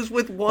 free throws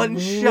with one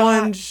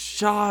One shot.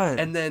 shot.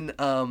 And then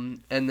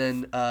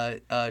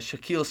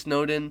Shaquille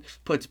Snowden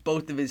puts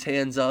both of his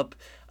hands up,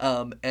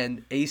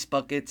 and Ace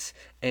Buckets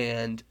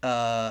and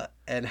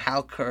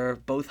Hal Kerr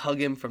both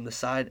hug him from the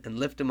side and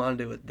lift him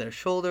onto their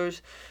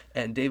shoulders.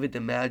 And David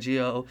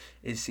DiMaggio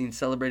is seen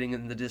celebrating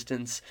in the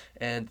distance.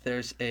 And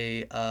there's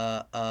a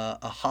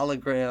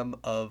hologram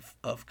of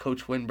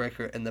Coach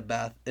Windbreaker in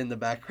the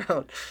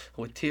background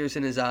with tears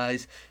in his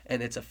eyes,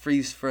 and it's a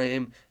freeze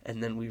frame.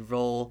 And then we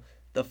roll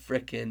the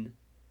frickin'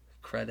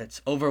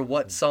 credits over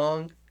what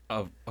song?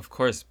 Of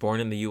course, Born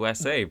in the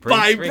USA.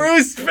 By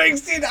Bruce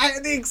Springsteen. I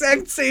had the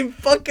exact same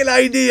fucking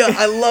idea.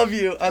 I love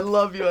you. I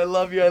love you. I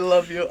love you. I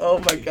love you. Oh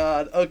my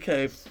God.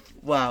 Okay.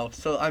 Wow.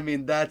 So, I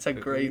mean, that's a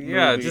great movie.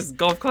 Yeah, just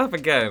golf clap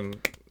again.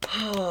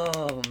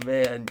 Oh,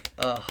 man.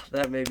 Oh,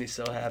 that made me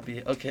so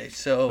happy. Okay,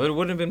 so... But it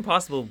wouldn't have been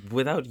possible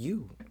without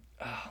you.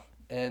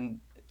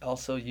 And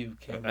also you,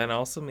 Cameron. And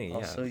also me,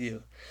 Also yes.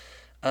 you.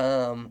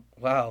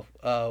 Wow.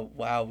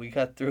 Wow. We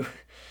got through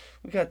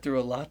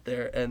a lot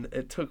there, and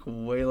it took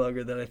way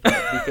longer than I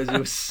thought because it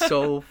was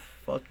so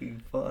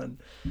fucking fun.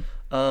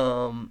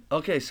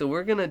 Okay, so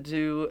we're gonna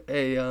do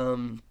a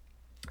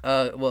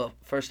well,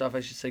 first off, I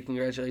should say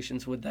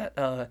congratulations. Would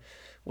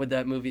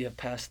that movie have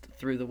passed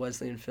through the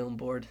Wesleyan Film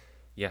Board?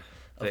 Yeah.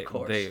 Of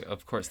course.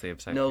 They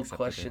accepted No it.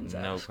 questions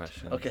asked. No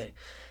questions. Okay.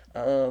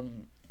 All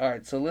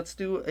right, so let's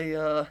do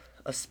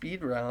a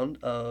speed round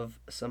of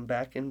some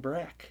Back in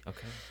Brack.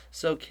 Okay.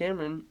 So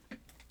Cameron,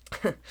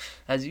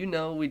 as you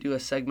know, we do a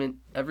segment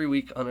every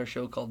week on our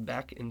show called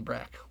Back in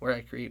Brack, where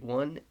I create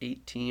one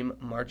 8-team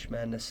March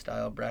Madness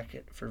style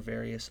bracket for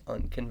various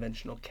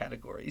unconventional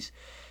categories.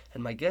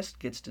 And my guest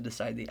gets to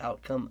decide the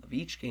outcome of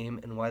each game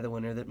and why the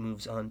winner that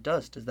moves on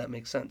does. Does that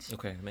make sense?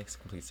 Okay, it makes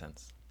complete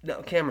sense.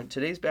 Now, Cameron,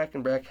 today's Back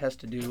in Brack has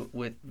to do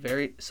with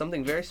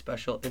something very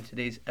special in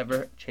today's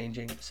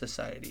ever-changing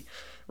society.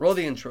 Roll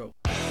the intro.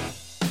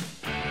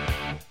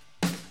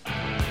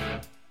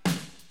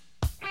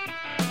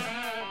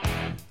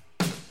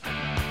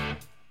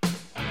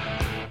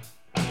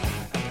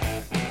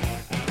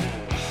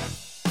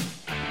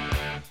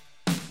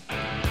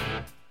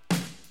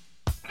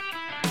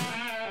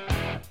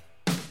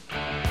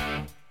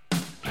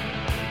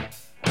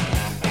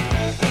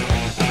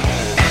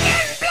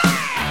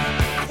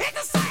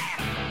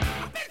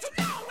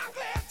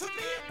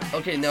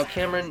 Okay, now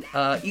Cameron,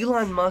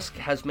 Elon Musk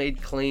has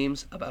made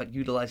claims about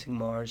utilizing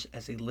Mars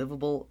as a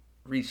livable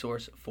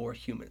resource for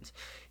humans.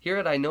 Here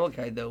at I Know a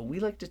Guy, though, we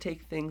like to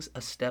take things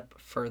a step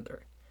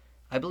further.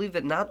 I believe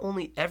that not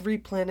only every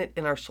planet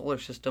in our solar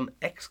system,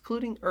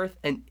 excluding Earth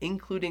and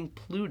including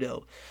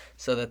Pluto,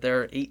 so that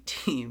there are 8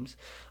 teams,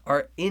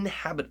 are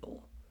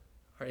inhabitable.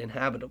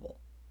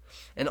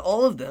 And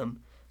all of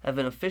them have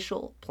an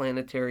official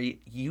planetary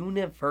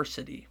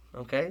university.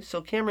 Okay,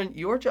 so Cameron,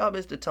 your job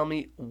is to tell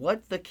me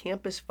what the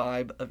campus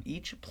vibe of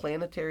each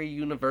planetary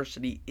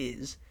university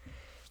is,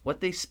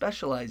 what they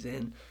specialize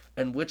in,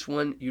 and which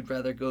one you'd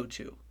rather go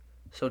to.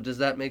 So does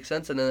that make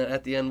sense? And then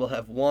at the end, we'll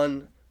have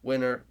one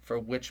winner for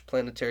which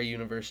planetary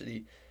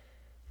university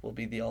will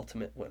be the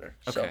ultimate winner.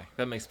 Okay, So,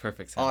 that makes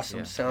perfect sense. awesome.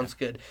 Yeah, Sounds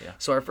good. yeah.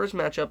 So our first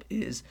matchup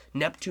is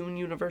Neptune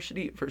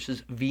University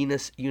versus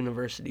Venus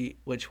University.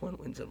 Which one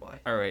wins and why?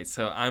 All right,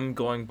 so I'm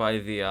going by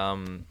the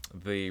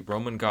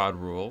Roman god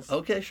rules.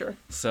 Okay, sure.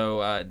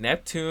 So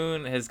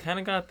Neptune has kind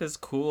of got this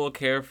cool,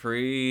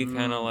 carefree,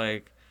 kind of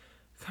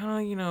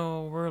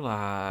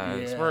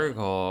relaxed, Yeah. we're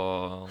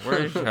cool,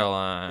 we're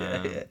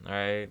chilling, Yeah.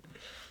 right?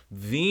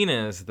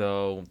 Venus,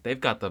 though, they've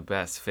got the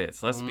best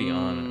fits. Let's be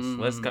honest.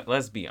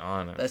 Let's be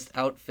honest. Best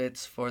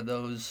outfits for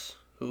those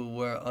who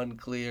were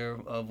unclear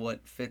of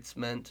what fits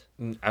meant.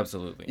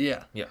 Absolutely.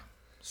 Yeah. Yeah.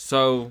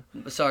 So,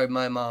 Sorry,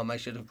 my mom. I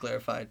should have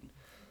clarified.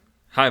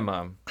 hi,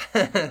 Mom.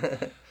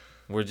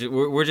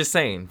 We're just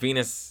saying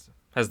Venus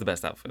has the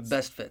best outfits.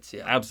 Best fits,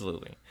 yeah.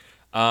 Absolutely.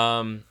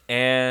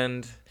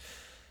 And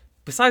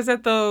besides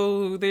that,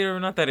 though, they're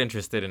not that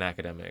interested in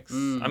academics.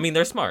 I mean,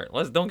 they're smart.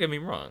 Don't get me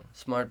wrong.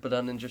 Smart but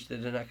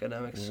uninterested in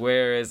academics.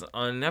 Whereas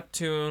on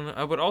Neptune,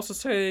 I would also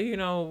say,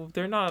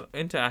 they're not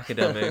into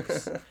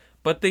academics,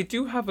 but they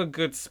do have a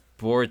good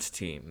sports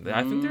team.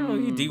 I think they're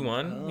only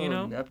D1,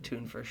 Oh,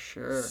 Neptune for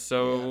sure.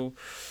 So,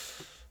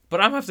 but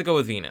I'm gonna have to go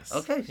with Venus.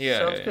 Okay, Yeah.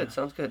 sounds yeah. good.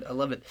 Sounds good. I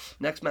love it.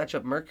 Next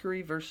matchup,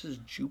 Mercury versus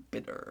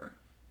Jupiter.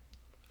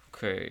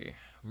 Okay.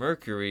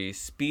 Mercury,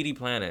 speedy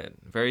planet,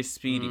 very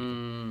speedy.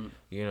 I'm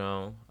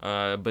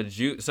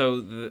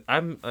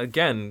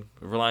again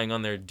relying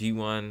on their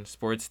D1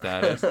 sports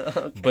status,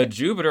 but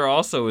Jupiter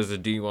also is a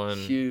D1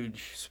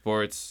 Huge.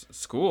 sports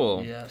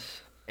school,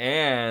 Yes.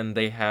 and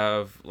they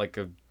have like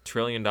 $1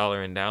 trillion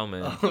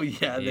endowment. Oh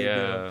yeah, they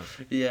Yeah.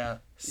 do. Yeah.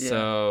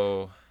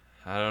 So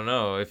I don't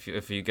know if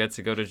you get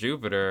to go to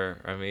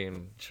Jupiter. I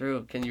mean,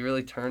 True. Can you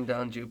really turn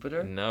down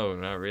Jupiter? no,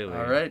 not really.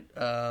 All right.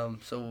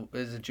 So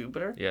is it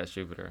Jupiter? Yeah, it's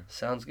Jupiter.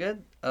 Sounds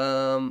good.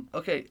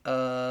 Okay.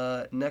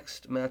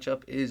 Next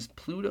matchup is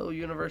Pluto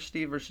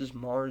University versus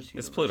Mars University.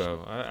 It's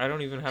Pluto. I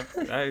don't even have.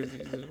 I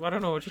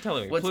don't know what you're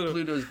telling me. What's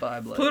Pluto's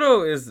vibe like?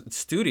 Pluto is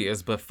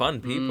studious but fun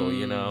people,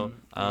 yeah.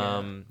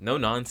 No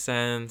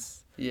nonsense.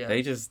 Yeah.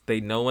 They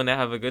know when to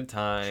have a good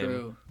time.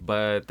 True.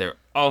 But they're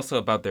also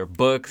about their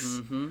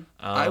books.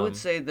 I would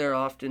say they're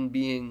often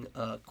being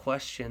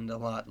questioned a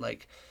lot.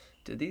 Like,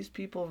 do these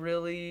people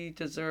really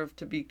deserve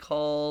to be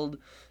called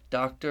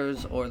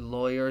doctors or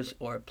lawyers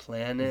or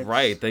planets?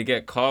 Right. They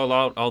get called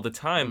out all the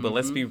time, but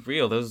let's be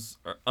real. Those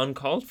are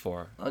uncalled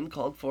for.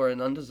 Uncalled for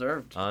and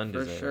undeserved.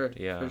 Undeserved, For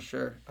sure. yeah. For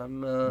sure.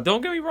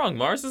 Don't get me wrong.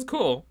 Mars is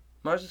cool.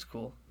 Mars is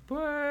cool.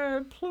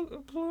 But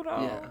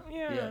Pluto.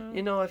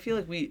 Yeah. I feel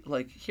like we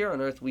here on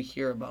Earth we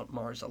hear about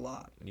Mars a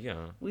lot.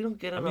 Yeah. We don't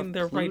get I enough mean,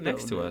 they're right Pluto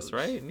next to us, news.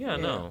 right? Yeah,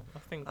 no. I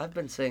think. I've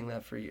been saying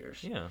that for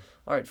years. Yeah.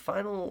 All right,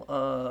 final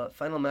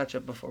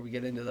matchup before we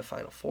get into the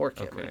final four,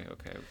 Cameron.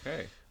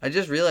 Okay. I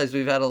just realized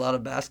we've had a lot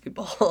of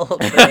basketball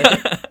today.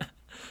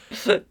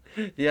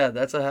 Yeah,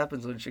 that's what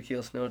happens when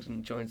Shaquille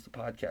Snowden joins the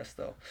podcast,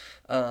 though.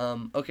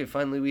 Okay,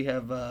 finally we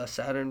have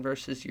Saturn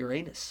versus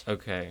Uranus.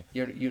 Okay.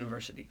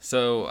 University.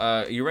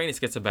 So Uranus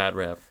gets a bad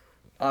rep.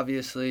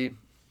 Obviously,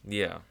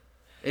 Yeah.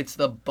 it's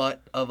the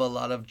butt of a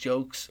lot of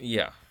jokes.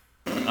 Yeah.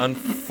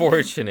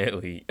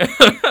 Unfortunately.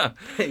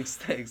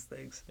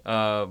 Thanks.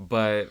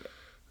 But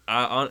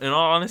in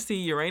all honesty,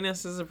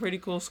 Uranus is a pretty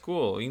cool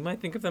school. You might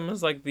think of them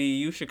as like the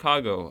U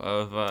Chicago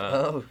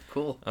Oh,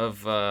 cool.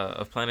 of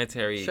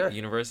planetary Sure.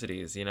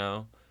 universities.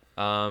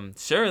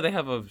 Sure, they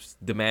have a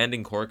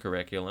demanding core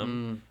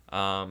curriculum,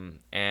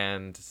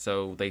 and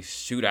so they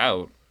shoot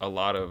out a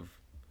lot of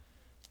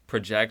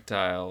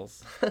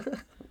projectiles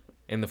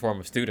in the form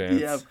of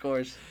students. Yeah, of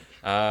course.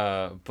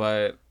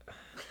 But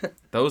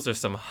those are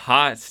some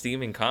hot,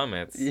 steaming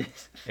comets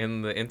Yes.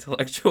 in the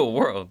intellectual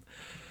world.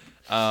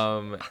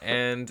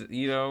 And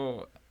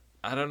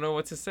I don't know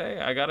what to say.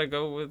 I gotta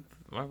go with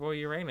my boy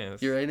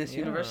Uranus. Uranus Yeah.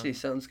 University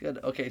sounds good.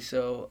 Okay,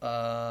 so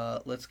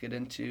let's get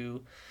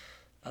into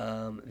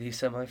the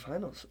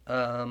semifinals.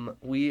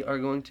 We are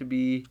going to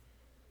be.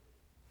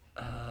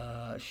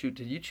 Shoot,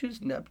 did you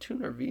choose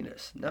Neptune or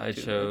Venus? Neptune, I right?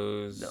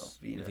 chose No,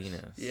 Venus.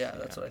 Venus. Yeah,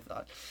 that's what I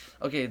thought.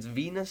 Okay, it's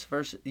Venus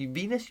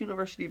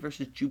University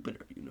versus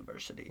Jupiter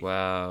University.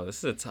 Wow, this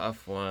is a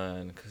tough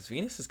one because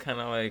Venus is kind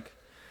of like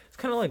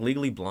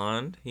Legally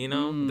Blonde.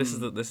 This is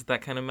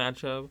that kind of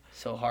matchup.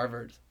 So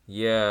Harvard.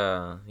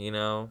 Yeah,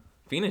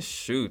 Venus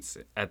shoots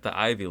at the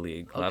Ivy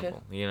League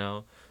level.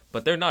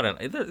 But they're not an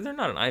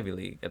Ivy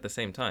League at the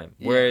same time.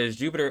 Yeah. Whereas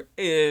Jupiter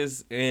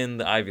is in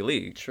the Ivy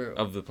League True.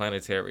 of the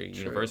planetary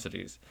True.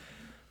 universities.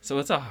 So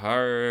it's a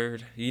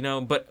hard,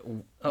 but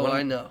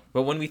I know.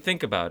 But when we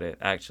think about it,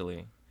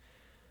 actually,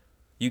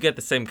 you get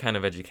the same kind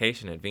of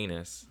education at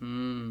Venus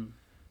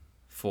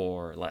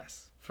for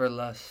less. For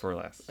less. For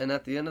less. And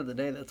at the end of the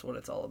day, that's what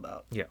it's all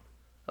about. Yeah.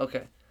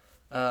 Okay.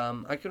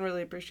 I can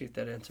really appreciate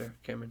that answer,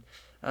 Cameron.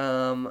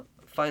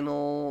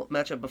 Final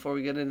matchup before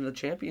we get into the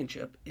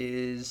championship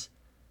is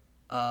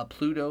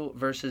Pluto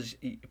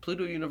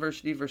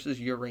University versus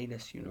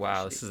Uranus University.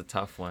 Wow, this is a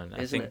tough one.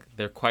 I Isn't think it?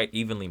 they're quite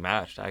evenly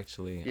matched,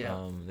 actually.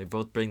 Yeah. They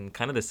both bring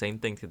kind of the same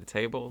thing to the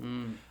table.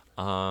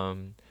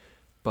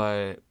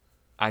 But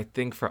I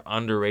think for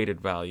underrated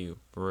value,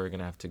 we're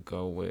gonna have to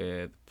go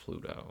with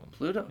Pluto.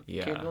 Pluto.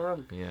 Yeah. Can't go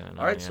wrong. Yeah. No,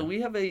 All right, yeah. so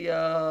we have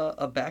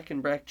a back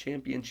and brack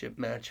championship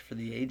match for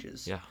the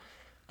ages. Yeah.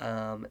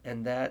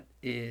 And that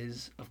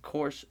is, of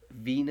course,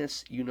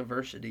 Venus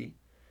University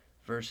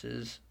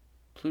versus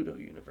Pluto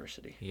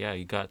University. Yeah,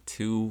 you got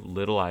two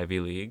little Ivy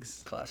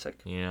Leagues. Classic.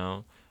 You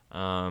know,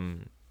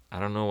 I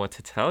don't know what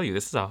to tell you.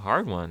 This is a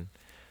hard one.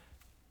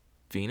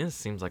 Venus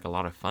seems like a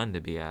lot of fun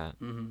to be at,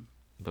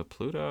 but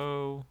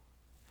Pluto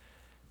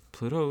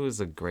is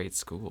a great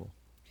school.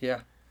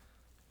 Yeah.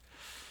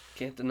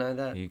 Can't deny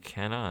that. You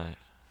cannot.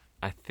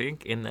 I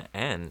think in the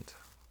end,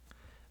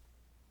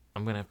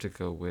 I'm gonna have to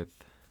go with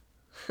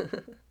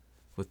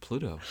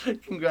Pluto.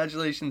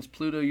 Congratulations,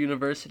 Pluto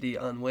University,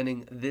 on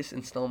winning this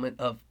installment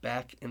of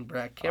Back in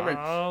Brack. Cameron,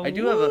 I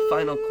do have a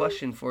final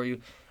question for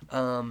you.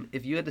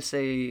 If you had to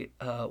say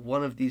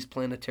one of these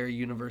planetary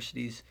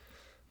universities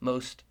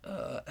most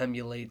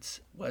emulates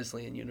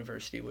Wesleyan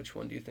University, which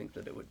one do you think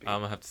that it would be?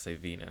 I'm gonna have to say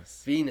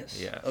Venus.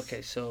 Venus. Yes.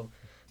 Okay, so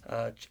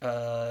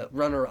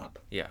runner-up.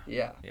 Yeah.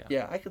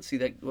 Yeah. I could see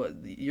that.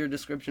 Your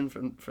description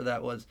for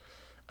that was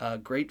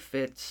great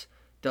fits,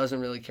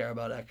 doesn't really care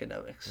about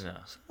academics. No.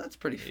 So that's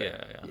pretty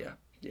fair.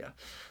 Yeah.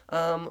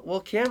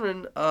 Well,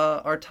 Cameron,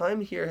 our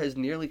time here has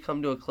nearly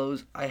come to a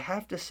close. I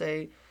have to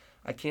say,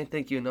 I can't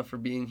thank you enough for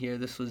being here.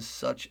 This was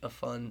such a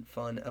fun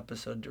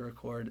episode to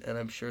record, and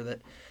I'm sure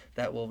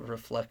that will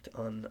reflect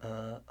on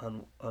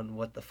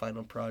what the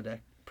final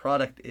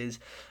product is.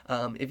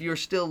 If you're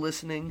still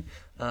listening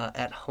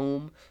at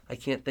home, I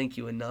can't thank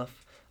you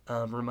enough.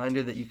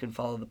 Reminder that you can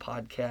follow the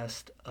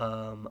podcast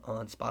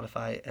on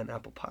Spotify and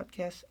Apple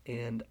Podcasts,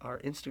 and our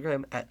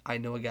Instagram at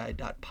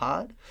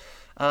iknowaguy.pod.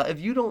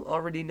 If you don't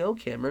already know,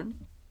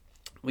 Cameron,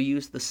 we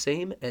use the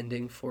same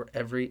ending for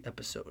every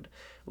episode.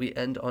 We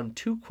end on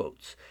 2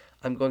 quotes.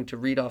 I'm going to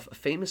read off a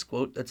famous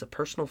quote that's a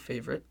personal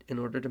favorite in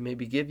order to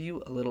maybe give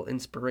you a little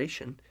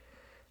inspiration.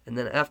 And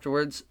then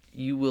afterwards,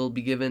 you will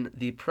be given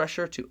the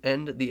pressure to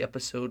end the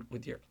episode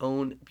with your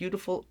own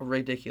beautiful,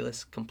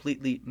 ridiculous,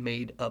 completely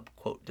made up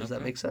quote. Does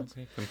that make sense?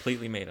 Okay.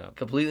 Completely made up.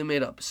 Completely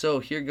made up. So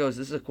here goes.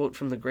 This is a quote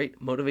from the great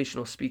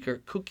motivational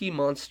speaker Cookie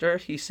Monster.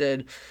 He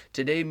said,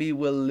 "Today me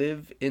will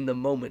live in the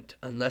moment,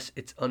 unless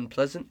it's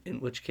unpleasant,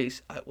 in which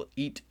case I will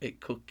eat a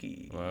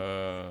cookie."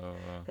 Whoa.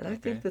 And I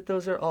think that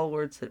those are all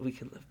words that we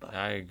can live by.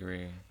 I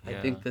agree. Yeah.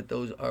 I think that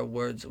those are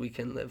words we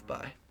can live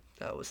by.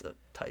 That was a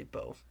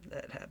typo.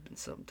 That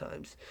happens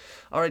sometimes.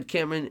 All right,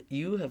 Cameron,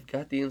 you have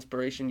got the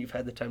inspiration. You've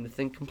had the time to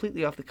think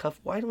completely off the cuff.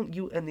 Why don't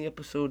you end the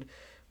episode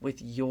with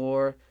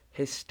your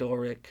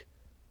historic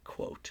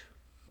quote?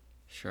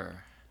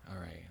 Sure. All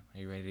right. Are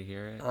you ready to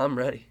hear it? I'm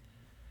ready.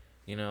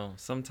 You know,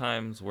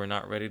 sometimes we're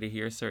not ready to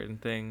hear certain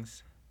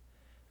things,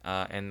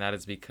 and that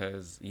is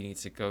because you need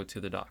to go to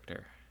the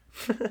doctor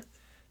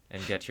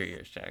and get your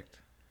ears checked.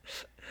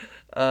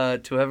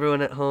 To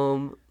everyone at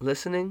home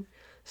listening,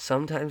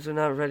 sometimes we're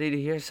not ready to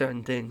hear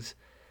certain things,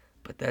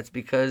 but that's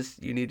because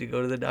you need to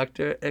go to the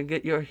doctor and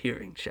get your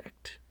hearing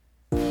checked.